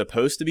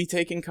supposed to be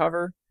taking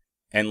cover.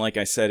 And like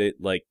I said, it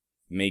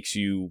makes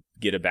you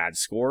get a bad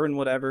score and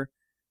whatever.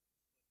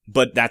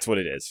 But that's what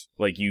it is.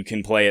 You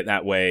can play it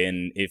that way,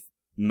 and if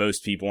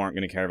most people aren't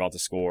going to care about the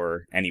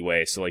score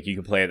anyway, so you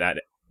can play it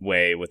that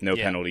way with no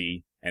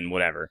penalty and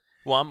whatever.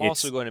 Well, I'm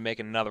also going to make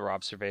another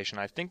observation.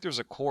 I think there's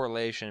a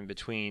correlation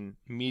between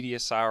media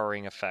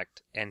souring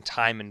effect and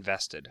time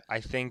invested.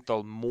 I think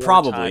the more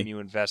time you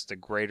invest, the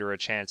greater a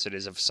chance it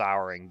is of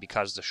souring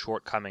because the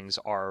shortcomings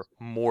are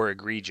more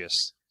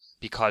egregious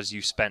because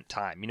you spent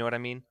time. You know what I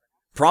mean?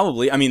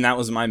 Probably. I mean, that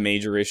was my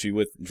major issue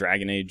with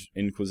Dragon Age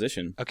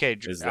Inquisition. Okay,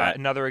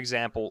 another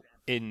example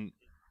in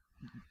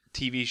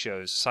TV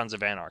shows, Sons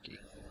of Anarchy.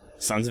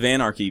 Sons of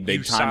Anarchy,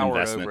 big time investment.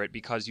 You sour over it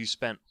because you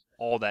spent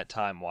all that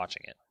time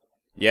watching it.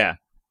 Yeah.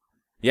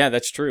 Yeah,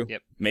 that's true.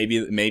 Yep.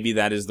 Maybe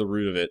that is the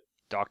root of it.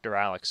 Dr.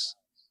 Alex.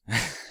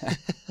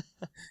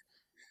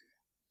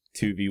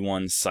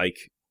 2v1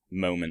 psych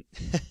moment.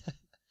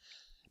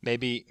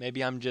 Maybe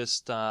I'm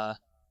just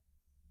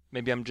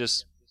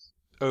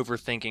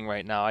overthinking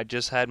right now. I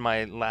just had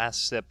my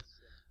last sip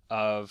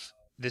of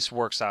this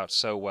works out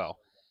so well.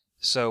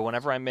 So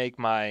whenever I make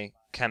my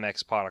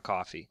Chemex pot of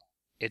coffee,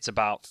 it's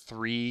about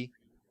three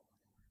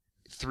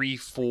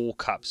full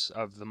cups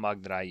of the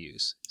mug that I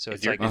use. So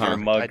it's your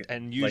mug,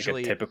 and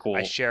usually typical...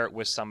 I share it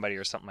with somebody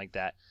or something like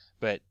that.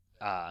 But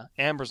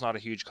Amber's not a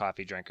huge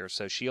coffee drinker,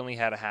 so she only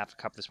had a half a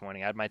cup this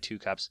morning. I had my 2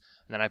 cups,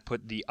 and then I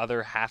put the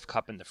other half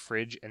cup in the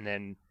fridge, and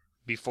then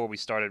before we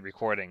started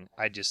recording,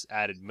 I just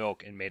added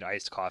milk and made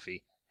iced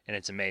coffee, and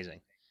it's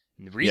amazing.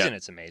 And the reason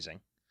it's amazing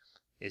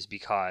is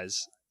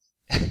because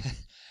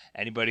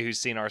anybody who's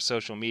seen our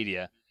social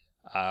media,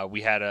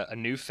 we had a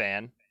new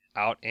fan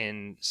out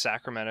in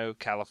Sacramento,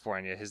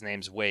 California. His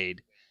name's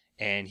Wade,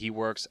 and he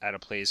works at a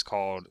place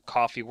called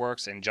Coffee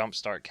Works and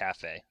Jumpstart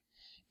Cafe.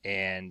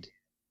 And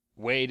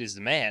Wade is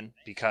the man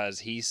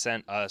because he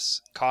sent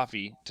us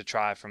coffee to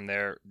try from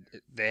there.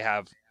 They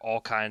have all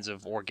kinds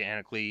of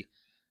organically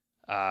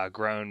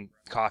grown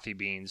coffee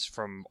beans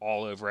from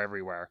all over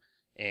everywhere.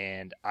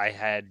 And I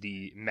had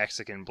the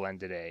Mexican blend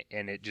today,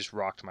 and it just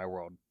rocked my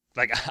world.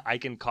 I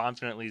can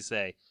confidently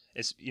say,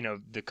 it's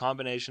the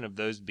combination of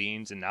those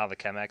beans and now the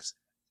Chemex,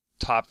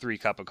 top 3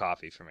 cup of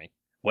coffee for me.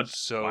 What's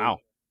so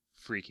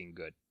freaking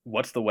good?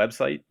 What's the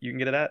website you can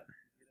get it at?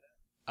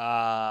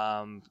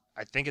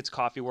 I think it's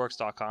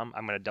coffeeworks.com.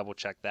 I'm gonna double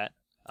check that.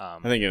 I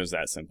think it was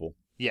that simple.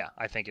 Yeah,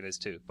 I think it is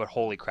too. But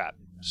holy crap,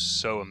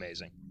 so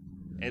amazing.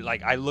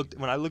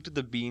 When I looked at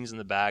the beans in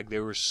the bag, they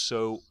were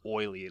so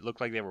oily. It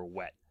looked like they were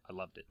wet. I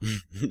loved it.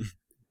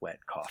 Wet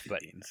coffee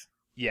beans.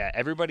 Yeah,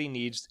 everybody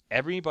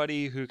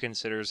who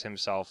considers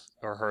himself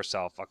or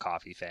herself a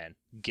coffee fan,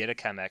 get a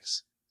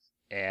Chemex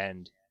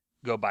and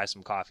go buy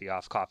some coffee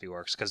off Coffee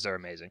Works because they're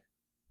amazing.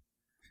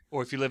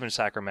 Or if you live in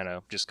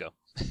Sacramento, just go.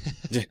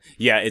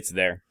 Yeah, it's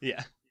there.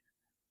 Yeah.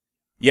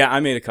 Yeah,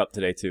 I made a cup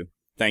today too.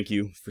 Thank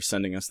you for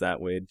sending us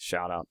that, Wade.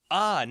 Shout out.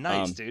 Ah,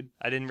 nice, dude.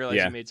 I didn't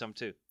realize you made some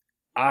too.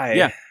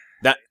 I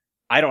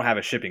don't have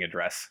a shipping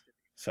address,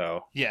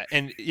 so Yeah,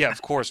 and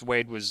of course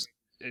Wade was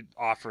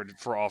offered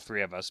for all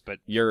three of us, but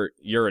you're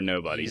a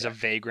nobody. He's a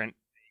vagrant,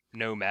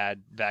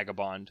 nomad,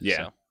 vagabond. Yeah.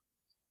 So.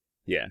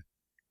 Yeah.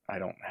 I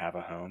don't have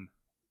a home.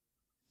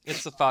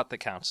 It's the thought that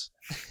counts.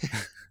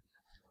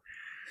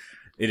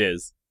 It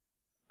is.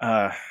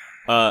 I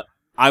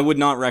would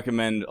not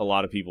recommend a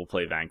lot of people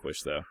play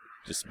Vanquish though.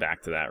 Just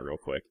back to that real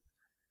quick.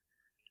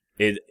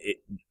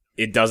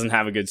 It doesn't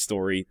have a good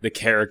story. The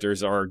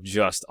characters are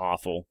just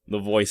awful. The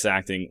voice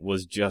acting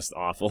was just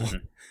awful.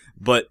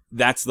 But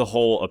that's the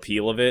whole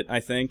appeal of it, I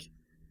think.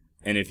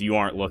 And if you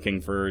aren't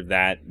looking for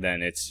that,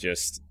 then it's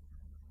just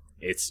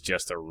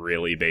a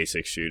really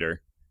basic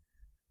shooter.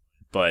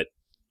 But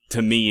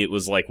to me, it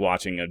was like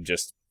watching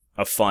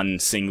a fun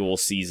single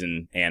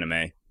season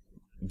anime.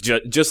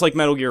 Just like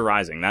Metal Gear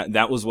Rising.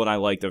 That was what I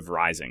liked of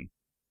Rising.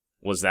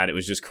 Was that it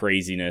was just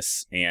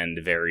craziness and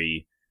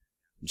very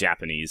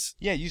Japanese.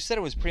 Yeah, you said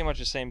it was pretty much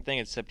the same thing,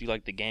 except you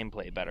liked the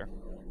gameplay better.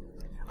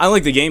 I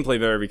like the gameplay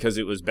better because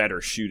it was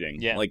better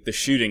shooting. Yeah. Like, the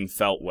shooting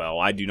felt well.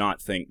 I do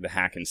not think the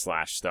hack and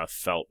slash stuff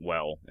felt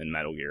well in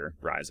Metal Gear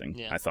Rising.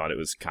 Yeah. I thought it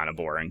was kind of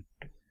boring.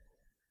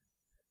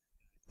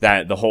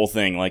 The whole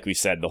thing, like we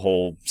said, the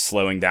whole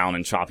slowing down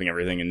and chopping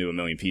everything into a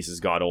million pieces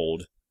got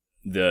old.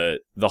 The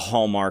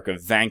hallmark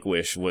of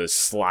Vanquish was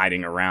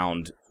sliding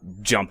around,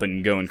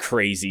 jumping, going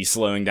crazy,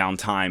 slowing down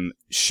time,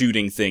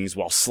 shooting things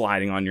while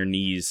sliding on your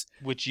knees.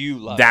 Which you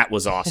love. That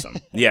was awesome.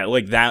 Yeah,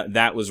 like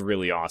that was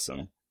really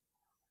awesome.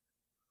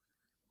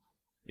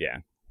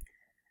 Yeah.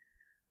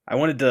 I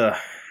wanted to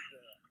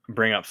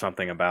bring up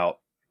something about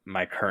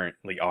my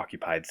currently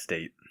occupied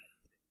state.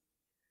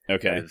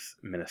 Okay. Is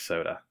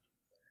Minnesota.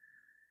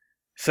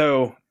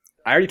 So,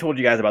 I already told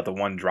you guys about the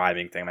one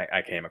driving thing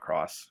I came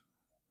across,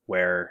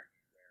 where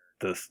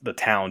the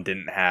town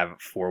didn't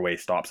have four-way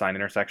stop sign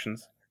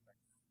intersections.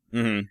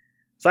 Mm-hmm.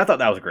 So I thought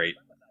that was great,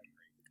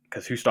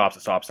 because who stops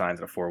at stop signs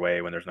in a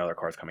four-way when there's no other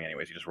cars coming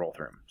anyways? You just roll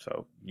through them.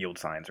 So yield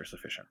signs are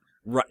sufficient.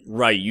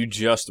 Right. You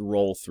just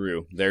roll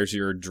through. There's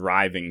your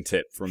driving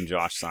tip from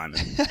Josh Simon.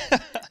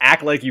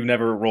 Act like you've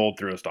never rolled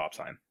through a stop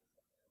sign.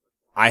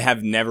 I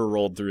have never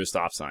rolled through a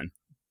stop sign.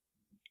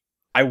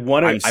 I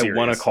want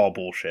to call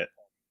bullshit.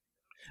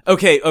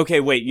 Okay,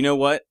 wait, you know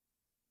what?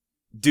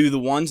 Do the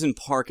ones in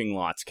parking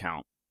lots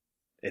count?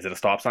 Is it a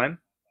stop sign?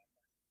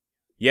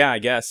 Yeah, I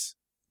guess.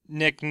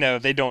 Nick, no,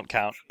 they don't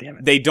count. Damn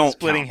it. They don't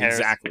Splitting count. hairs.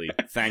 Exactly.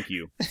 Thank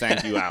you,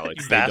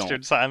 Alex. You They bastard,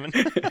 don't. Simon.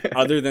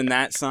 Other than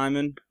that,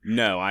 Simon,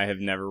 no, I have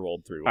never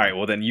rolled through one. All right,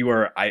 well then you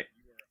are... I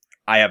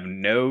have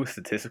no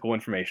statistical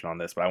information on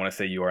this, but I want to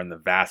say you are in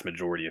the vast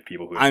majority of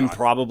people who have I'm not.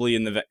 probably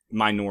in the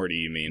minority,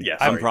 you mean? Yes.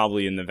 I'm Sorry.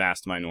 probably in the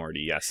vast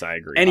minority. Yes, I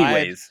agree.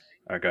 Anyways...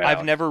 go ahead, I've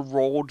Alex. never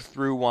rolled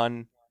through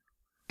one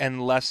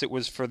unless it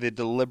was for the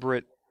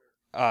deliberate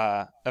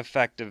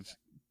effect of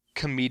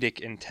comedic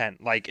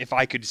intent. Like, if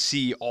I could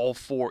see all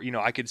four,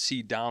 I could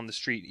see down the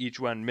street each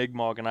one,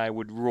 Mi'kmaq and I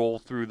would roll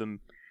through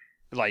them,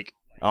 like...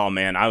 Oh,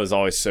 man, I was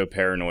always so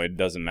paranoid, it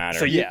doesn't matter.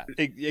 So Yeah,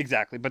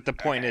 exactly. But the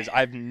point is,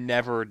 I've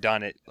never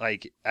done it,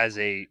 like, as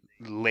a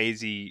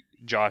lazy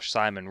Josh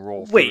Simon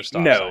roll through a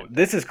stop sign.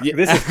 This is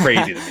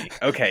crazy to me.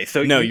 Okay,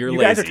 so No, you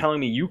you're guys are lazy. telling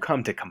me you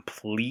come to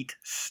complete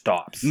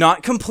stops.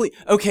 Not complete.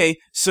 Okay,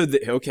 so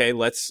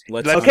let's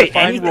Okay,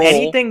 define roll.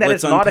 anything that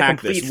let's is not a unpack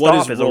complete this. What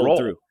stop is is a roll.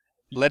 through?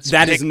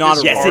 That is not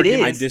a Yes, roll. it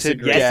is. I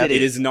disagree. Yes, it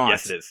is not.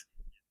 Yes, it is.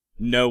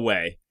 No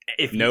way.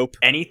 Nope.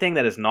 Anything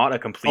that is not a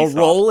complete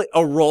stop.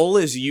 A roll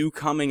is you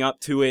coming up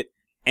to it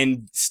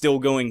and still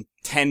going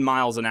 10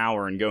 miles an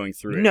hour and going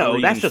through it. No,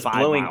 or that's even just 5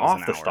 blowing miles off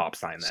an the hour. stop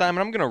sign. Then.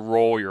 Simon, I'm going to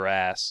roll your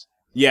ass.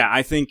 Yeah,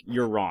 I think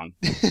you're wrong.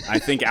 I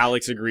think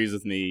Alex agrees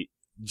with me.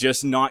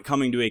 Just not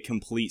coming to a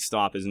complete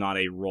stop is not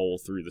a roll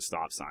through the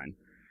stop sign.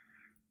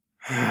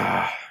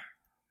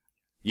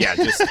 Yeah,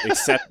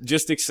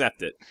 just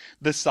accept it.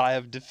 The sigh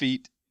of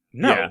defeat.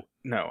 No,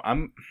 No.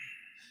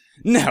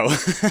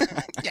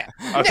 Yeah.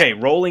 Okay,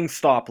 rolling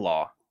stop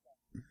law.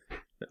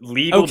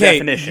 Legal Okay,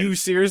 definition. you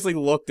seriously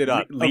looked it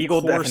up. Legal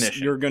of course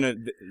definition. You're gonna...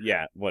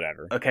 Yeah,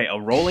 whatever. Okay, a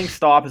rolling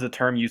stop is a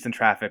term used in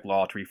traffic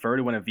law to refer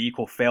to when a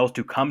vehicle fails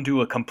to come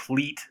to a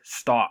complete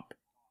stop.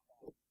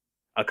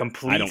 A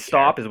complete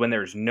stop is when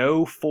there's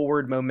no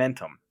forward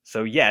momentum.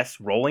 So yes,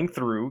 rolling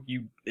through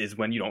is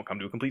when you don't come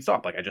to a complete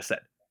stop, like I just said.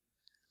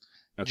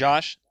 Okay.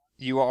 Josh,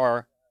 you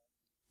are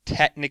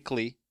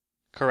technically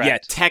correct. Yeah,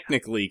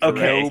 technically correct.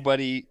 Okay.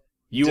 Nobody...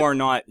 You are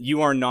not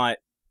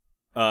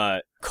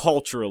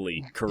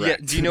culturally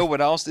correct. Yeah, do you know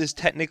what else is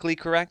technically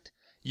correct?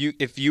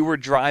 If you were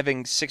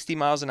driving 60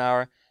 miles an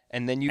hour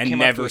and then you And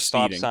came up to never a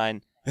stop speeding.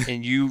 sign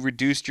and you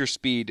reduced your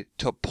speed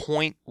to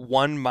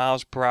 0.1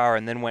 miles per hour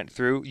and then went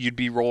through, you'd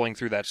be rolling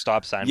through that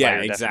stop sign. Yeah, by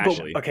your exactly.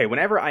 definition. Okay,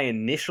 whenever I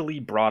initially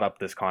brought up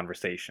this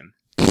conversation,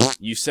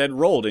 You said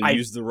rolled and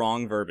used the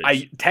wrong verbiage. I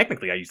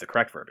used the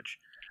correct verbiage.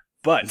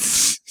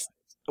 But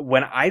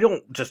when I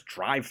don't just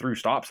drive through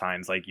stop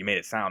signs like you made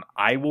it sound,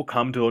 I will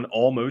come to an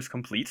almost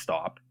complete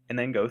stop and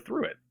then go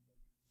through it.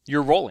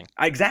 You're rolling.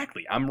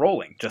 Exactly. I'm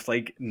rolling, just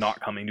like not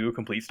coming to a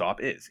complete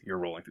stop is. You're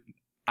rolling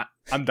through.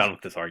 I'm done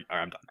with this argument.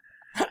 I'm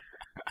done.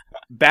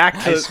 Back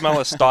to I smell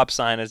a stop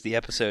sign as the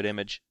episode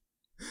image.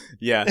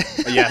 Yeah.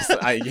 Yes.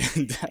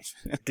 Definitely.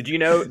 Did you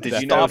know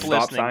Stop stop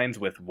listening. signs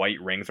with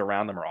white rings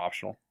around them are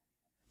optional?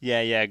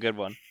 Yeah, good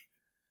one.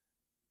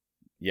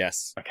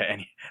 Yes.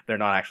 Okay, they're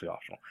not actually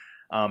optional.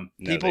 No,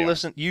 People they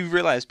listen. You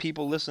realize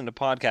people listen to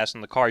podcasts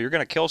in the car. You're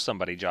going to kill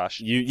somebody, Josh.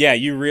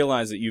 You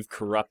realize that you've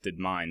corrupted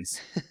minds.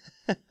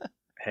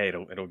 Hey,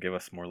 it'll give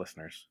us more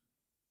listeners.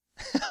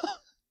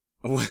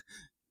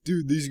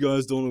 Dude, these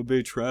guys don't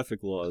obey traffic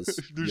laws.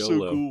 They're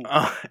YOLO. so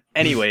cool.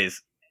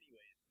 Anyways,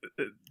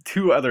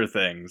 two other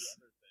things.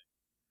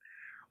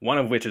 One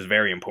of which is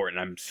very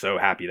important. I'm so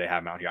happy they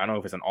have them out here. I don't know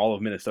if it's an all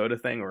of Minnesota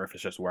thing or if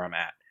it's just where I'm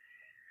at.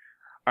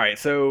 All right,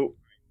 so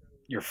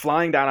you're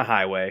flying down a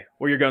highway,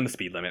 or you're going the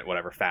speed limit,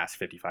 whatever, fast,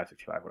 55,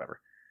 65, whatever.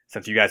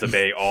 Since you guys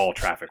obey all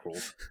traffic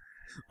rules.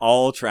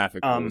 All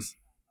traffic rules.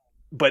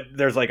 But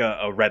there's like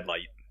a red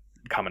light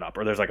coming up,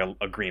 or there's like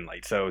a green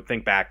light. So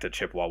think back to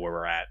Chippewa where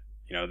we're at.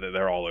 You know,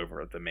 they're all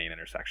over the main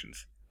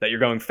intersections. That you're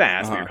going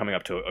fast, but you're coming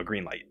up to a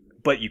green light.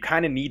 But you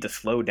kind of need to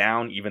slow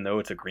down even though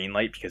it's a green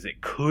light because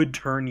it could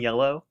turn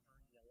yellow.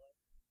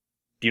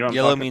 Do you know what I'm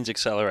Yellow talking means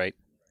accelerate.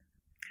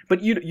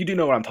 But you do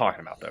know what I'm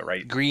talking about, though,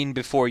 right? Green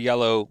before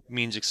yellow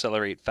means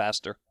accelerate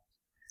faster.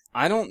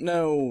 I don't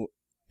know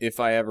if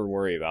I ever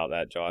worry about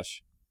that,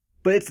 Josh.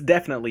 But it's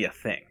definitely a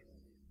thing.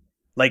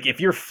 Like, if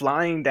you're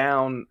flying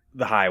down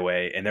the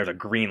highway and there's a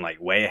green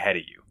light way ahead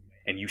of you,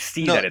 and you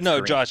see that it's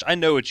green. Josh, I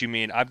know what you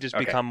mean. I've just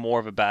Okay. become more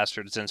of a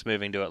bastard since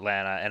moving to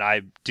Atlanta, and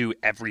I do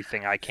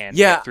everything I can to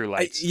get through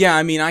lights.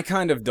 I mean, I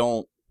kind of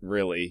don't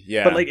really.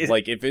 Yeah, But,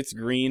 like if it's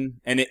green,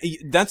 and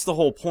that's the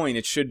whole point.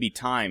 It should be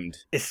timed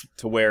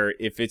to where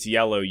if it's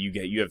yellow,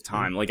 you have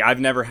time. Like I've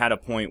never had a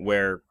point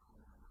where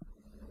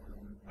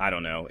I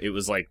don't know. It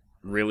was like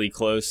really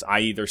close.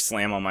 I either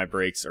slam on my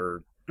brakes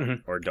or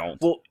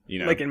don't. Well, you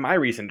know, like in my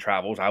recent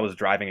travels, I was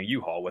driving a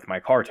U-Haul with my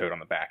car towed on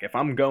the back. If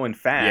I'm going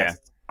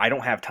fast, I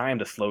don't have time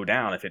to slow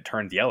down if it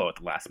turns yellow at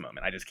the last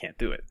moment. I just can't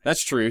do it.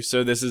 that's true.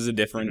 So this is a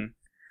different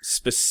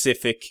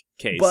specific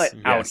case. But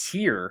Yes. out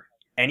here,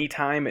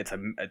 anytime it's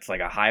like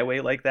a highway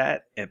like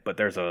that, but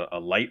there's a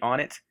light on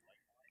it,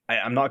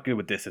 I'm not good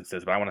with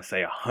distances, but I want to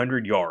say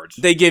 100 yards.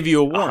 They give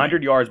you a warning.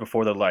 100 yards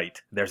before the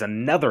light, there's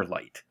another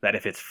light that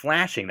if it's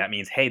flashing, that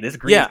means, hey, this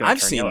green is going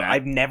to turn yellow. that.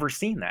 I've never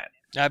seen that.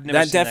 I've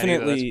never seen that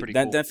either. That's pretty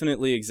cool.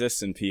 definitely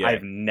exists in PA.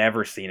 I've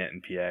never seen it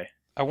in PA.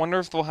 I wonder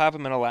if they'll have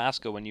them in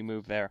Alaska when you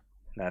move there.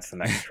 That's the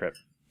next trip.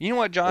 You know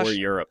what, Josh? Or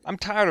Europe. I'm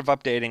tired of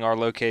updating our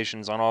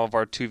locations on all of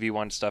our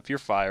 2v1 stuff. You're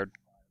fired.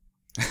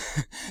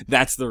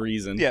 That's the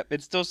reason. Yeah,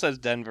 it still says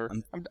Denver.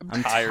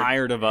 I'm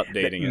tired of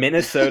updating it.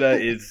 Minnesota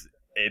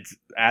it's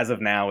as of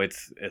now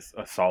it's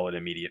a solid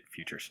immediate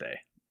future stay.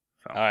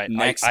 So. All right,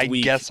 Next I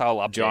week, guess I'll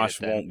update Josh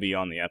it then. won't be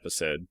on the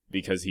episode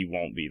because he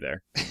won't be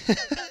there.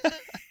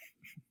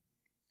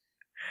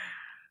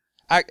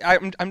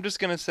 I'm just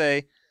gonna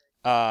say,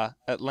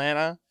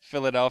 Atlanta,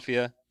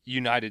 Philadelphia,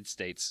 United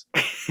States.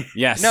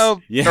 Yes.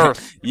 No, Yeah.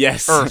 Earth.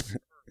 Yes. Earth.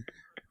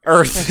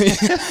 Earth.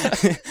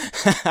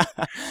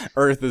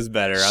 Earth is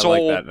better. Soul. I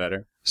like that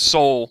better.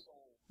 Sol,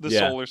 the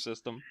Yeah. solar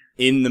system.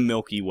 In the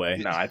Milky Way.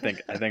 No, I think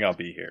I'll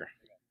be here.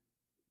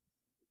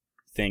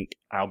 Think.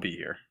 I'll be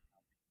here.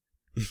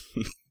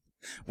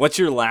 What's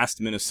your last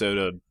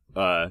Minnesota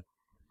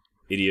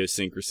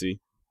idiosyncrasy?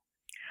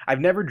 I've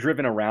never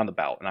driven a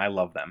roundabout, and I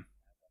love them.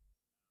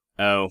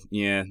 Oh,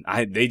 yeah.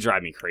 They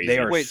drive me crazy. They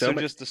are Wait, so so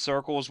much- just the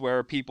circles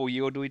where people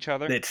yield to each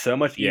other? It's so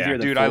much Yeah. easier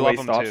than Dude, I four-way love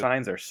 'em stop too.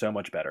 signs. They're so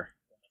much better.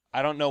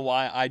 I don't know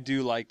why. I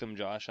do like them,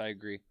 Josh. I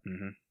agree.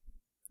 Mm-hmm.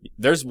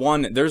 There's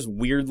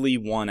weirdly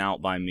one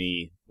out by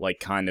me, like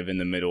kind of in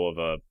the middle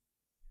of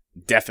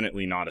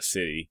definitely not a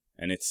city,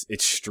 and it's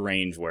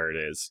strange where it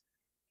is.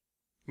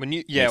 When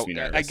you, Makes me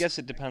I nervous. guess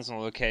it depends on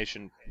the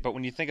location, but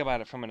when you think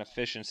about it from an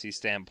efficiency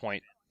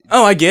standpoint,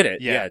 Oh, I get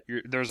it. Yeah.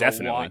 there's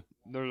definitely. a lot.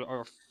 There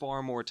are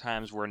far more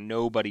times where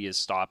nobody is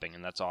stopping,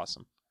 and that's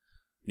awesome.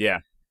 Yeah.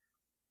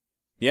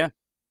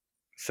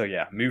 So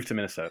yeah, move to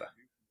Minnesota.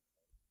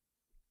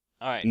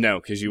 All right. No,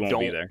 because you won't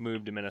Don't be there.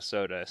 move to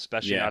Minnesota,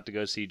 especially Yeah. not to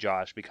go see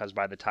Josh, because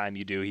by the time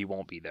you do, he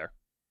won't be there.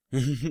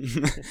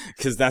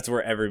 Because that's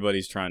where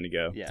everybody's trying to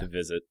go Yeah. to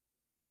visit.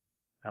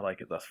 I like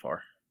it thus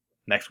far.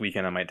 Next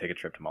weekend, I might take a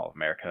trip to Mall of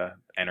America,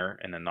 enter,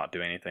 and then not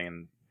do anything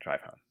and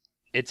drive home.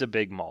 It's a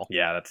big mall.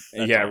 Yeah, that's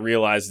Yeah, all.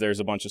 realize there's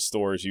a bunch of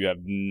stores you have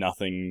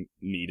nothing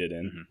needed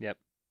in. Mhm. Yep.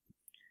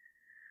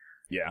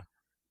 Yeah.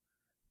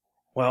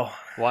 Well,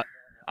 What?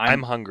 I'm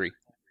I'm hungry,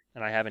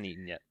 and I haven't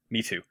eaten yet.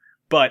 me too.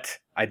 But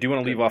I do want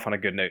to Good. leave off on a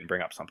good note and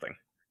bring up something,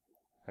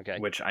 Okay.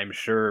 which I'm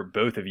sure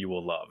both of you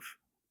will love.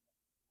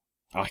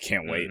 Oh, I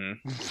can't wait. Mhm.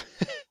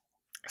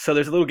 So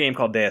there's a little game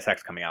called Deus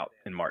Ex coming out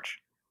in March.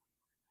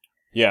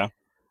 Yeah.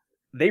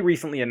 They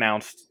recently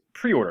announced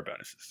pre-order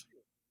bonuses.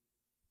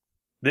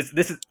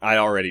 This is I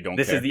already don't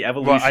this care. is the Well,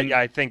 evolution.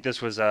 I think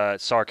this was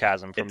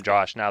sarcasm from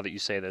Josh. Now that you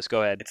say this,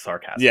 go ahead. It's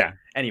sarcasm. Yeah.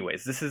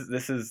 Anyways, this is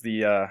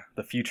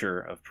the future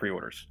of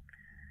pre-orders.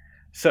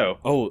 So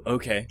Oh,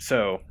 okay.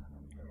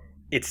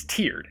 it's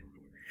tiered.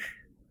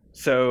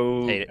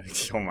 So Hate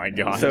it. Oh my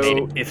god.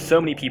 so if so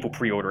many people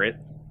pre-order it,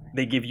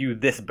 they give you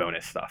this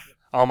bonus stuff.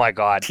 Oh my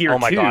god. Tier Oh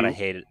my god, 2. I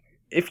hate it.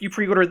 If you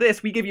pre-order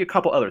this, we give you a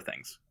couple other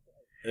things.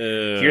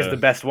 Here's the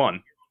best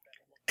one.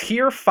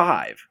 Tier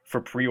 5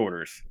 for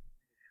pre-orders.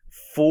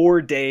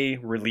 4-day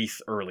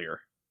release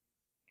earlier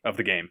of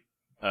the game.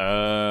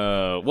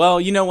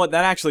 Well, you know what?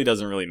 That actually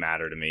doesn't really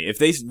matter to me. If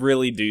they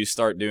really do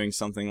start doing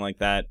something like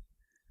that,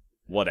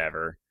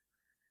 whatever.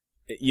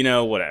 You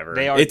know, whatever.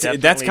 They are that's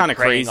definitely kind of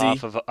preying crazy.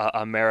 off of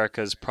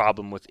America's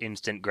problem with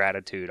instant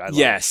gratitude. I love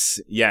Yes,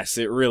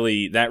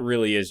 that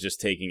really is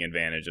just taking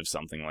advantage of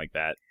something like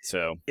that.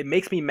 So It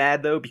makes me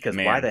mad though, because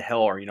why Man. the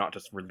hell are you not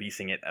just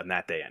releasing it on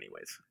that day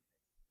anyways?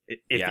 If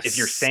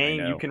you're Yes,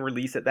 saying I you know. can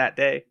release it that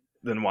day,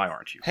 then why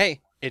aren't you?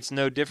 Hey, it's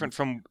no different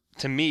from,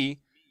 to me,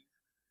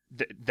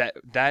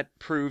 that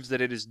proves that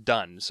it is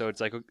done. So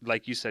it's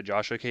like you said,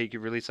 Josh, okay, you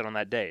can release it on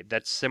that day.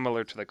 That's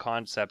similar to the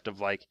concept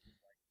of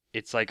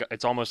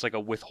it's almost like a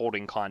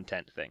withholding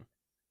content thing.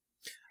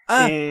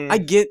 I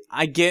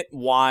get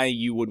why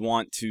you would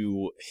want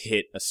to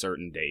hit a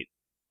certain date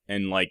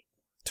and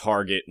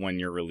target when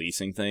you're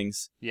releasing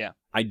things. Yeah.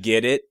 I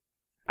get it.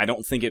 I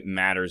don't think it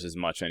matters as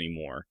much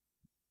anymore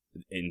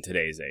in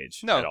today's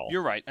age. No, at all.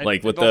 you're right.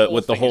 Like with the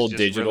the thing whole is just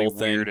digital really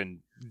thing. weird and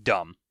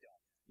dumb.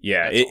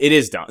 Yeah, That's all. it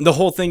is dumb. The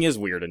whole thing is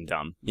weird and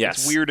dumb. Yes,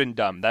 It's weird and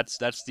dumb. That's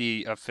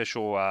the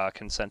official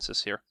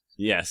consensus here.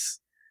 Yes,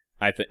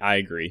 I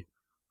agree.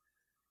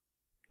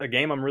 A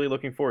game I'm really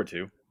looking forward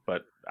to,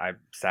 but I'm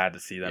sad to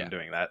see them Yeah.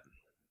 doing that.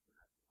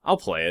 I'll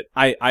play it.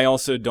 I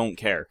also don't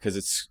care because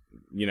it's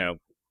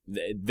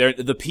they're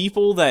the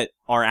people that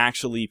are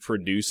actually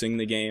producing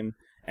the game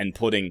and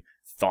putting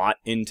thought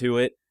into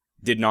it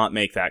did not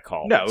make that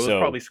call. No, it was So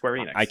probably Square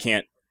Enix. I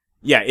can't.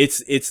 Yeah,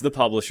 it's the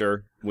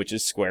publisher, which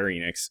is Square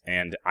Enix,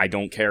 and I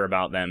don't care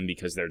about them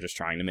because they're just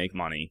trying to make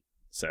money.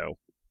 So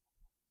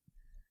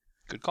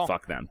Good call.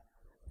 fuck them.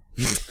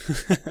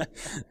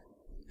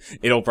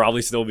 It'll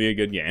probably still be a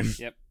good game.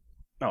 Yep.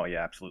 Oh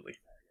yeah, absolutely.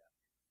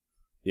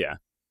 Yeah.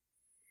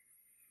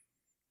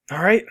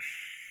 All right,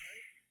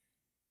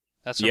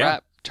 That's a Yeah.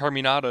 wrap.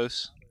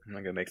 Terminados. I'm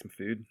gonna go make some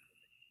food.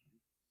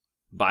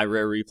 Buy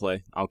Rare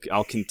Replay.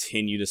 I'll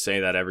continue to say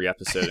that every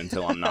episode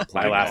until I'm not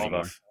Buy playing Last of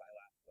anymore. Us.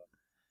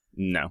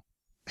 No.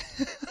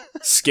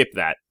 Skip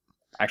that.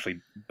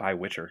 Actually, buy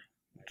Witcher.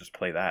 Just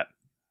play that.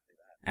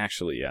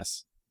 Actually,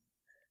 yes.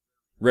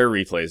 Rare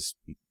Replay is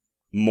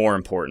more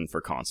important for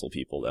console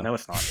people, though. No,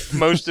 it's not.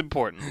 Most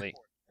importantly,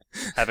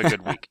 have a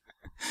good week.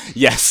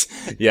 Yes.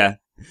 Yeah.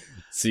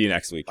 See you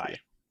next week. Bye.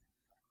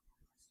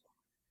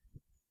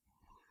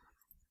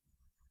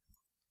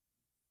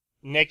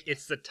 Nick,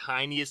 it's the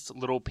tiniest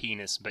little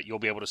penis, but you'll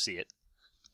be able to see it.